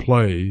to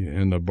play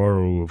in the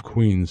borough of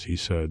Queens," he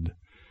said,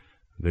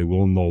 "they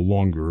will no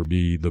longer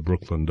be the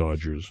Brooklyn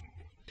Dodgers."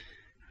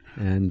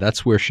 And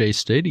that's where Shea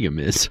Stadium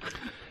is.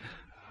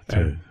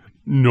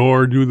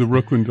 Nor do the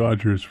Brooklyn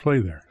Dodgers play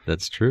there.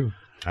 That's true.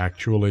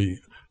 Actually,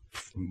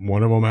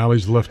 one of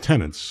O'Malley's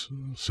lieutenants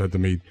said to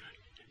me,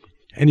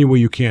 "Anyway,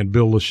 you can't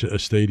build a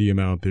stadium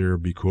out there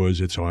because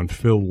it's on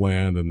filled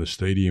land and the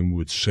stadium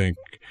would sink.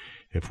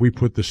 If we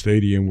put the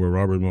stadium where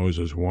Robert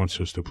Moses wants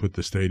us to put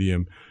the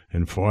stadium,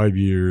 in 5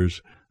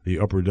 years, the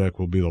upper deck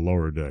will be the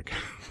lower deck."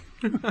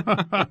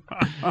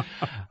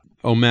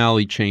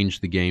 O'Malley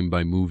changed the game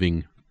by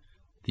moving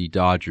the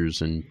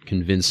Dodgers and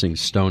convincing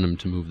Stoneham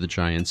to move the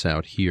Giants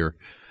out here.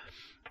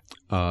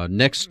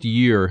 Next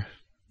year,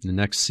 the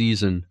next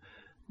season,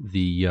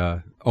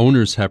 the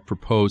owners have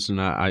proposed, and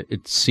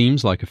it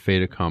seems like a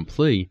fait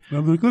accompli.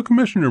 Well, the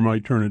commissioner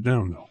might turn it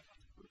down, though.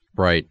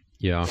 Right,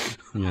 yeah.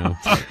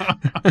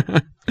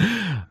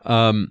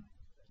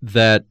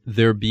 That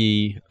there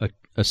be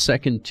a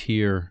second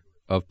tier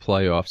of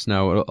playoffs.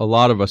 Now, a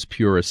lot of us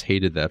purists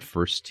hated that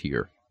first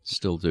tier,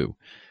 still do.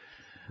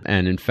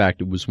 And in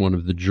fact, it was one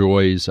of the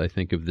joys, I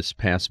think, of this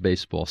past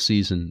baseball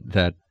season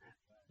that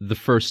the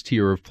first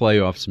tier of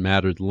playoffs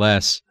mattered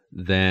less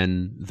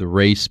than the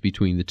race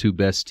between the two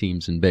best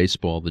teams in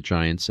baseball, the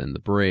Giants and the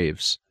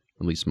Braves,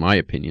 at least my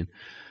opinion.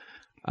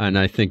 And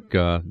I think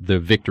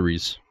the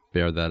victories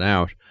bear that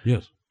out.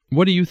 Yes.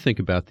 What do you think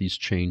about these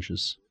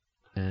changes?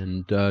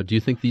 And do you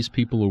think these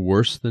people are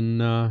worse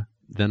than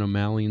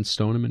O'Malley and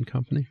Stoneham and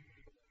company?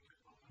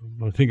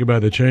 I think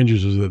about the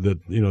changes is that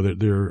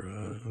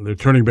they're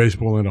turning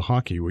baseball into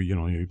hockey, where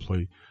you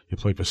play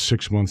for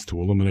 6 months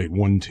to eliminate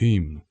one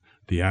team,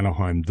 the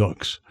Anaheim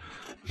Ducks.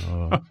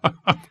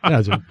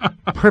 It's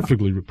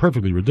perfectly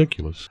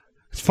ridiculous.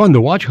 it's fun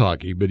to watch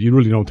hockey, but you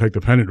really don't take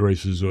the pennant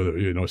races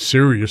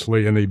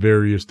seriously in the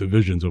various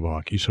divisions of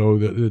hockey. So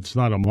it's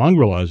not a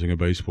mongrelizing of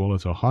baseball;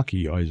 it's a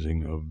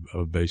hockeyizing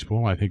of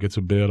baseball. I think it's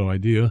a bad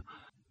idea,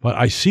 but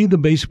I see the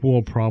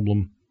baseball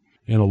problem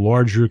in a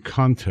larger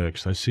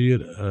context. I see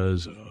it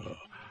as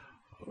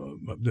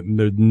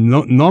there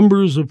are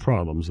numbers of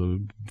problems.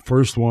 The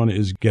first one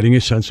is getting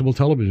a sensible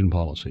television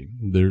policy.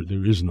 There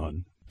is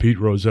none. Pete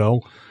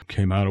Rozelle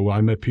came out. I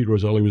met Pete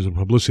Rozelle. He was a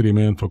publicity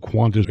man for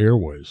Qantas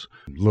Airways.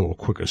 A little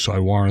quick aside,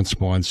 Warren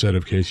Spahn said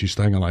of Casey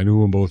Stengel, I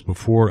knew him both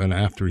before and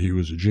after he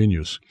was a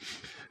genius.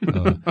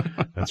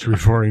 That's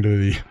referring to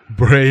the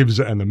Braves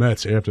and the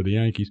Mets after the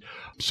Yankees.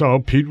 So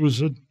Pete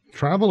was a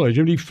travel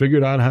agent. He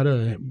figured out how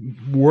to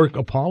work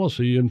a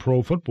policy in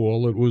pro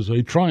football. It was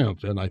a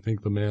triumph. And I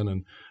think the man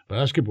in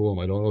basketball,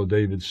 I don't know,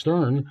 David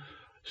Stern,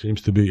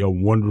 seems to be a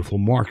wonderful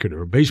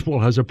marketer. Baseball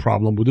has a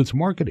problem with its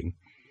marketing.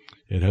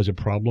 It has a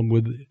problem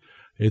with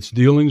its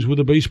dealings with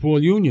the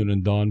baseball union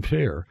and Don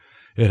Fair.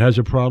 It has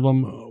a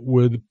problem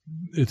with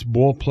its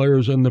ball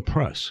players and the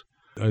press.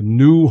 A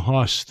new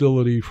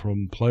hostility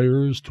from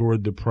players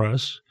toward the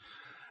press,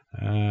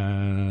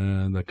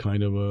 and a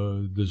kind of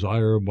a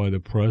desire by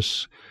the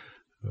press,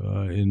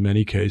 in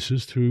many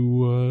cases,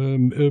 to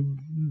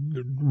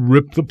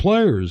rip the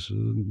players.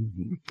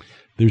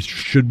 There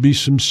should be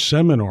some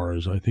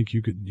seminars. I think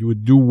you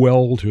would do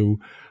well to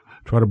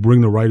try to bring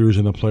the writers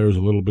and the players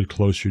a little bit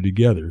closer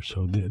together.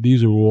 So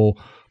these are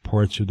all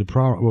parts of the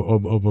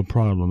of a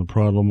problem. The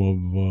problem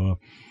of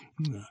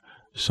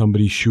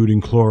somebody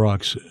shooting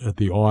Clorox at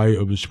the eye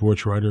of a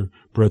sports writer,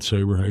 Brett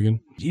Saberhagen.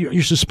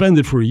 You're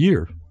suspended for a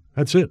year.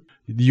 That's it.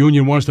 The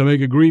union wants to make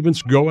a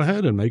grievance. Go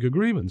ahead and make a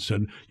grievance.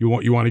 And you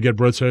want to get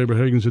Brett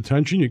Saberhagen's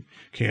attention. You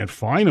can't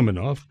fine him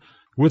enough.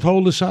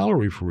 Withhold the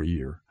salary for a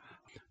year.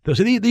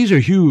 So these are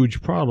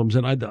huge problems,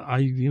 and I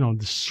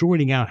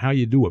sorting out how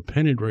you do a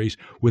pennant race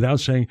without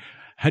saying,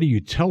 how do you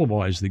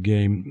televise the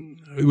game,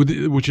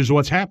 which is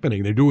what's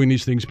happening. They're doing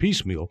these things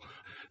piecemeal.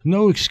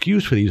 No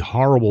excuse for these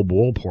horrible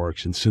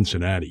ballparks in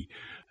Cincinnati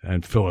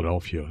and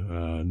Philadelphia.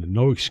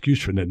 No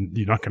excuse for that.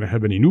 You're not going to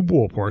have any new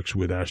ballparks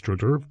with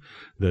AstroTurf.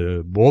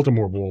 The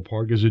Baltimore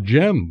ballpark is a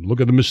gem. Look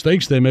at the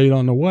mistakes they made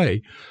on the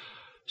way.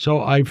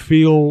 So I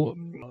feel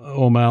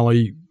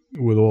O'Malley,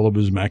 with all of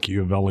his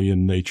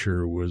Machiavellian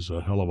nature, was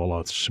a hell of a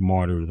lot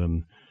smarter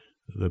than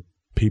the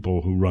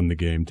people who run the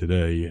game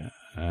today.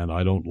 And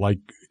I don't like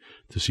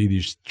to see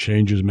these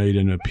changes made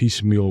in a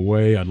piecemeal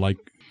way. I'd like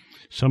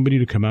somebody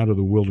to come out of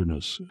the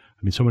wilderness.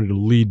 Somebody to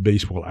lead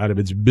baseball out of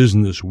its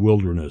business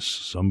wilderness.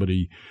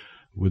 Somebody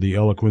with the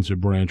eloquence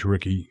of Branch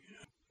Rickey,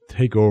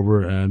 take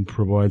over and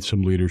provide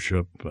some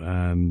leadership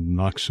and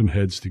knock some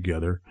heads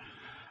together.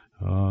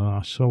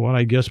 So what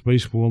I guess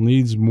baseball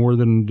needs, more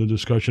than the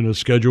discussion of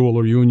schedule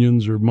or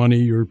unions or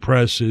money or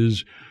press,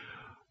 is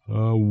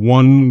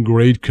one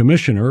great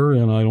commissioner,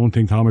 and I don't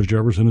think Thomas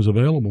Jefferson is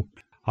available.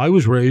 I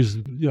was raised,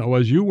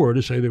 as you were,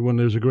 to say that when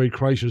there's a great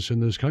crisis in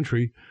this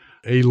country,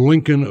 a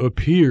Lincoln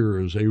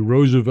appears, a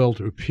Roosevelt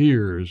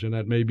appears, and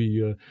that may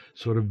be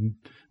sort of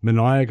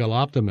maniacal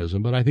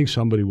optimism, but I think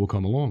somebody will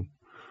come along.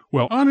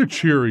 Well, on a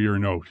cheerier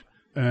note,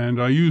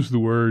 and I use the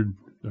word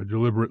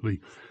deliberately,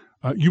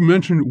 you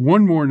mentioned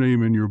one more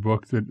name in your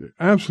book that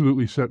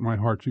absolutely set my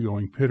heart to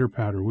going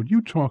pitter-patter. Would you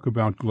talk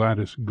about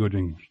Gladys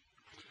Gooding?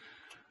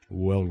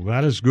 Well,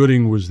 Gladys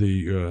Gooding was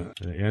the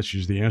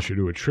answer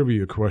to a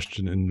trivia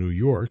question in New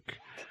York.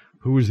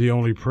 Who was the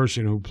only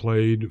person who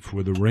played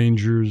for the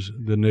Rangers,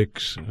 the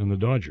Knicks, and the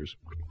Dodgers?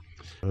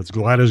 That's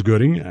Gladys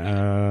Gooding,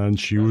 and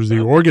she was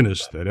the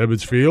organist at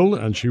Ebbets Field,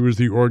 and she was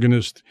the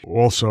organist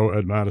also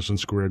at Madison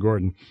Square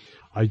Garden.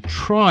 I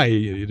try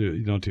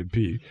to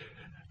be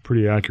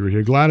pretty accurate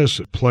here.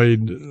 Gladys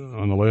played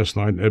on the last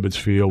night in Ebbets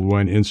Field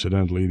when,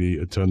 incidentally, the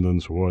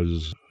attendance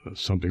was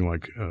something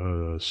like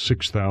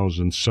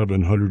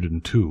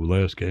 6,702,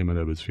 last game at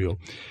Ebbets Field.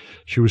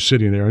 She was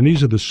sitting there, and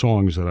these are the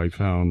songs that I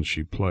found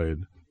she played.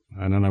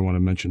 And then I want to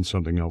mention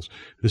something else.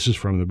 This is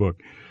from the book.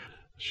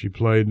 She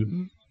played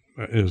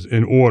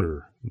in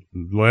order.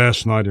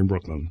 Last Night in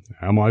Brooklyn,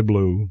 Am I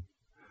Blue?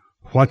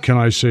 What Can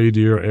I Say,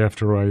 Dear,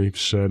 After I've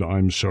Said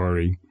I'm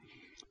Sorry?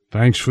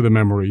 Thanks for the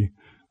Memory,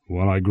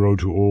 When I Grow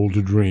Too Old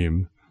to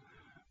Dream,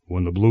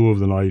 When the Blue of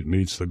the Night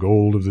Meets the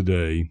Gold of the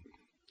Day,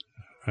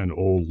 and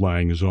Old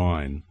Lang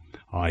Syne.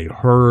 I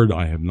heard,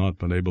 I have not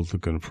been able to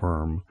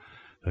confirm,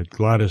 that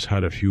Gladys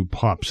had a few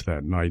pops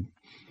that night,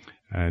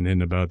 and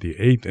in about the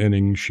 8th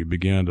inning, she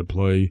began to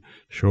play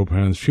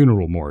Chopin's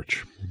Funeral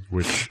March,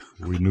 which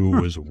we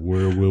knew was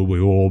Where Will We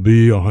All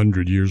Be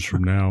 100 years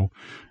from now,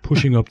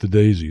 Pushing Up the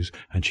Daisies,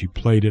 and she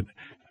played it,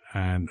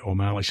 and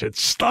O'Malley said,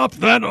 "Stop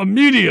that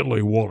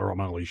immediately," Walter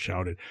O'Malley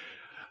shouted.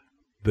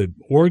 The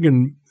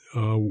organ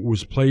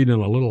was played in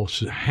a little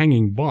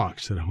hanging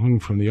box that hung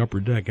from the upper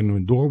deck, and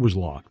the door was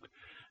locked.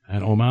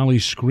 And O'Malley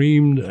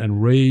screamed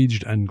and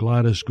raged, and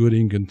Gladys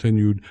Gooding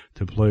continued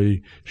to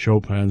play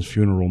Chopin's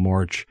Funeral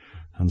March.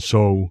 And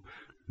so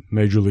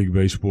Major League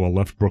Baseball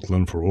left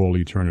Brooklyn for all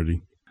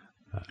eternity.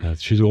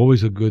 She's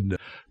always a good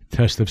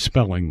test of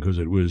spelling because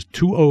it was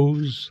 2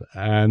 O's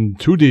and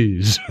 2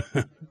 D's.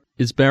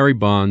 Is Barry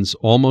Bonds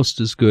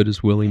almost as good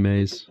as Willie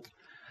Mays?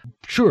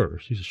 Sure,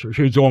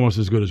 he's almost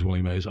as good as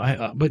Willie Mays.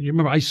 But you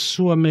remember, I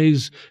saw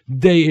Mays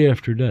day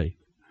after day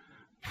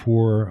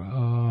for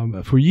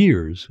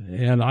years,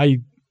 and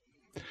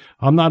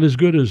I'm not as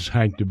good as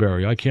Hank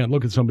DeBerry. I can't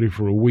look at somebody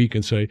for a week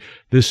and say,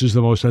 this is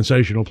the most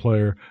sensational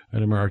player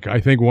in America.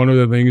 I think one of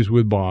the things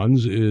with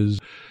Bonds is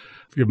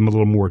give him a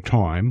little more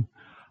time.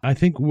 I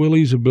think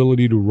Willie's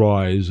ability to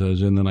rise,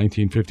 as in the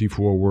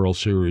 1954 World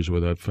Series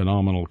with that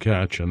phenomenal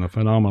catch and the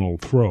phenomenal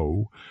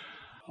throw,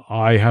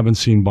 I haven't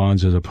seen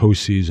Bonds as a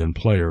postseason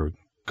player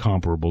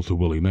comparable to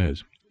Willie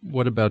Mays.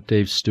 What about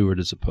Dave Stewart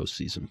as a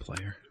postseason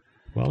player?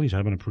 Well, he's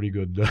having a pretty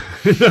good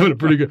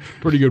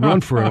run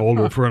for an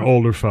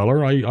older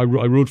feller. I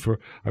root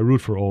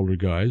for older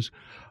guys.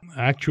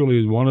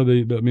 Actually, one of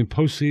the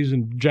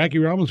postseason, Jackie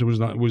Robinson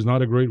was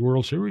not a great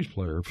World Series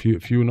player.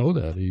 Few know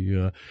that.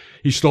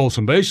 He stole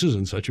some bases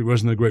and such. He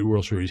wasn't a great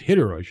World Series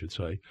hitter, I should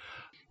say.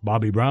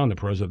 Bobby Brown, the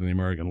president of the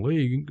American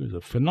League, is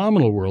a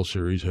phenomenal World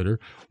Series hitter.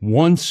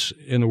 Once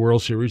in the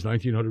World Series,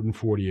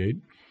 1948,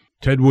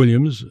 Ted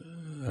Williams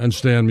and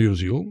Stan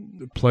Musial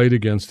played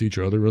against each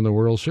other in the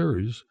World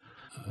Series.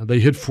 They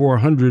hit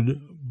 400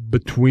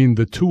 between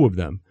the two of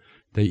them.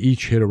 They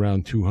each hit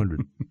around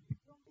 200.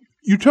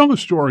 You tell the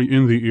story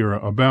in the Era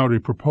about a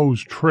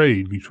proposed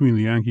trade between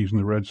the Yankees and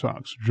the Red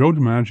Sox, Joe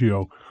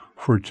DiMaggio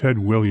for Ted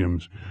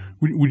Williams.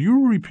 Would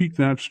you repeat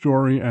that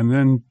story and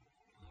then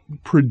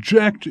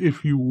project,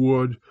 if you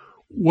would,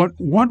 what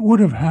would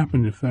have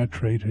happened if that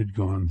trade had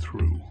gone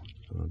through?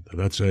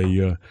 That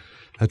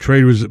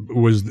trade was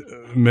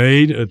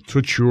made at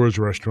Toots Shor's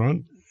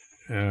restaurant,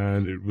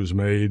 and it was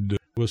made.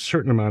 A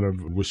certain amount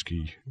of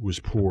whiskey was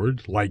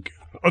poured, like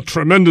a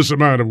tremendous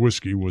amount of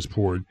whiskey was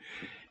poured.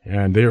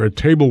 And there at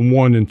Table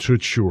 1 in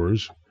Toots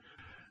Shor's,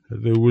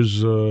 there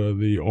was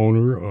the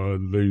owner,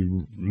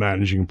 the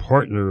managing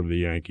partner of the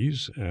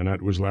Yankees, and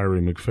that was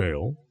Larry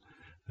MacPhail,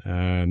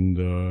 and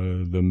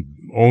the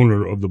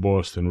owner of the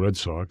Boston Red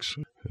Sox,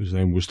 his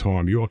name was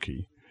Tom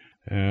Yawkey.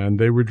 And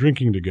they were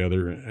drinking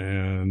together,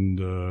 and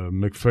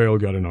MacPhail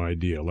got an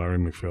idea. Larry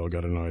MacPhail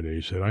got an idea.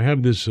 He said, I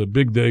have this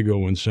big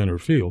Dago in center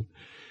field.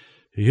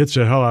 He hits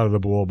the hell out of the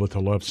ball, but to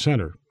left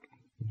center.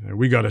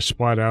 We got a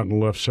spot out in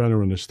left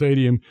center in the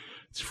stadium.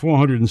 It's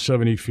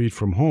 470 feet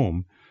from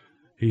home.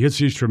 He hits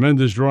these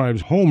tremendous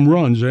drives, home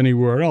runs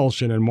anywhere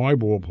else, and in my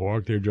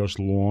ballpark, they're just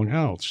long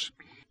outs.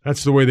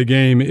 That's the way the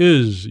game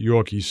is,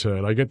 Yawkey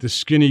said. I get the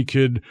skinny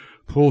kid,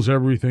 pulls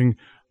everything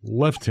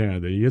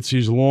left-handed. He hits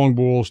these long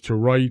balls to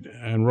right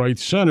and right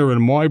center.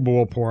 In my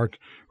ballpark,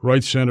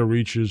 right center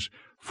reaches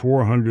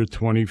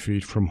 420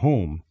 feet from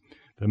home.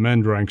 The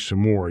men drank some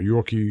more.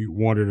 Yawkey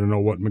wanted to know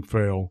what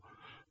MacPhail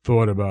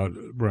thought about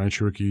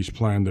Branch Rickey's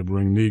plan to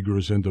bring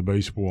Negroes into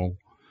baseball.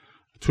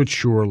 Toots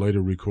Shor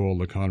later recalled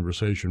the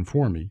conversation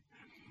for me.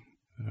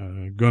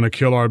 Gonna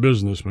kill our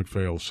business,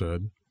 MacPhail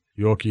said.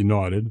 Yawkey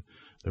nodded.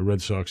 The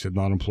Red Sox did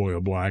not employ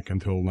a black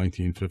until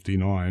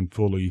 1959,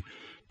 fully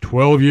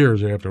 12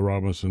 years after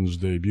Robinson's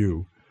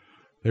debut.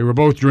 They were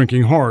both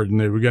drinking hard, and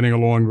they were getting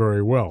along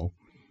very well.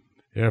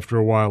 After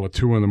a while, at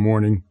 2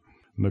 a.m,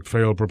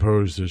 MacPhail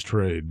proposed his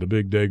trade, the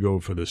big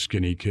Dago for the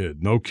skinny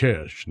kid. No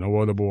cash, no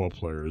other ball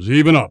players.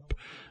 Even up.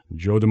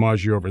 Joe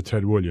DiMaggio for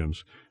Ted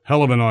Williams.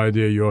 Hell of an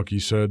idea,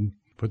 Yawkey said.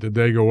 Put the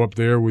Dago up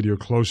there with your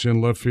close-in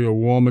left field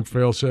wall,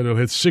 MacPhail said. He'll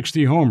hit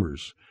 60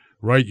 homers.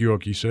 Right,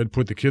 Yawkey said.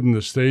 Put the kid in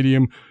the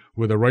stadium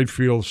with the right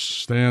field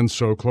stand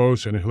so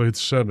close, and he'll hit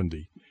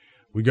 70.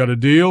 We got a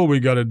deal? We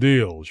got a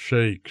deal.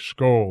 Shake,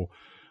 skull.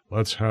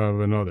 Let's have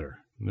another.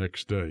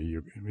 Next day,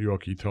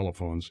 Yawkey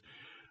telephones.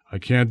 I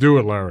can't do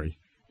it, Larry.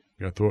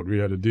 I thought we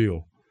had a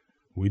deal.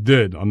 We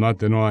did. I'm not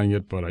denying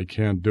it, but I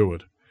can't do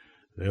it.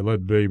 They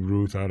let Babe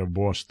Ruth out of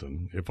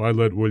Boston. If I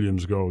let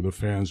Williams go, the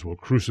fans will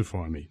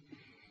crucify me.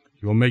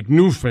 You'll make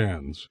new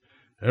fans.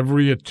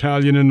 Every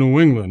Italian in New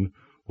England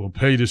will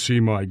pay to see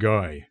my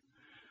guy.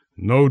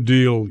 No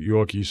deal,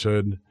 Yawkey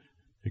said.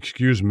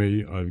 Excuse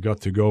me, I've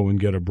got to go and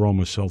get a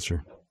Broma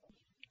Seltzer.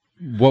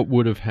 What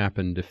would have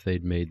happened if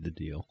they'd made the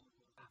deal?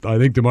 I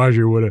think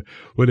DiMaggio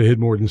would have hit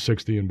more than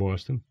 60 in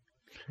Boston.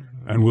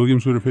 And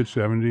Williams would have hit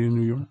 70 in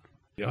New York?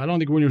 I don't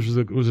think Williams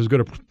was as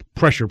good a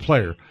pressure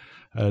player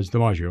as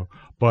DiMaggio,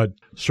 but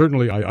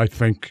certainly I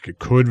think it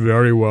could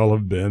very well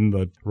have been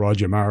that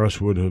Roger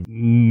Maris would have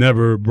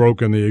never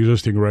broken the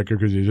existing record,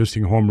 because the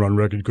existing home run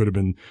record could have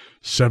been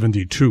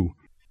 72.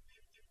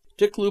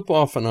 Dick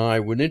Lupoff and I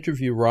would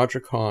interview Roger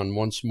Kahn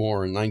once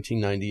more in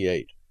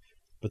 1998,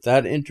 but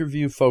that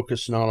interview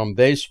focused not on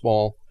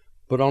baseball,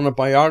 but on a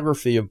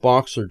biography of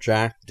boxer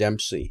Jack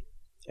Dempsey.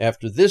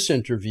 After this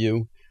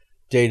interview,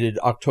 dated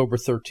October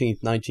 13,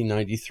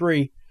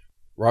 1993,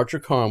 Roger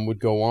Kahn would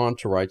go on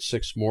to write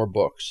 6 more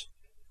books.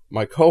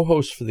 My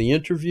co-host for the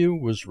interview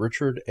was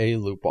Richard A.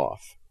 Lupoff.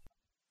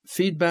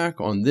 Feedback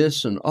on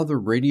this and other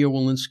Radio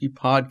Walensky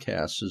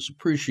podcasts is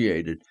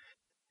appreciated.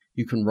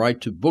 You can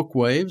write to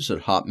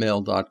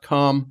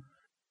bookwaves@hotmail.com.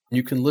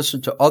 You can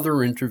listen to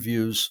other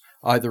interviews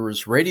either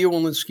as Radio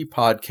Walensky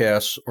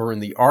podcasts or in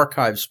the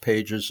archives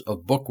pages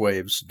of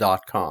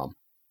bookwaves.com.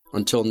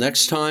 Until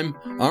next time,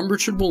 I'm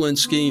Richard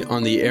Wolinsky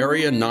on the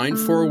Area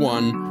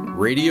 941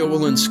 Radio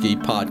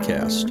Wolinsky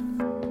podcast.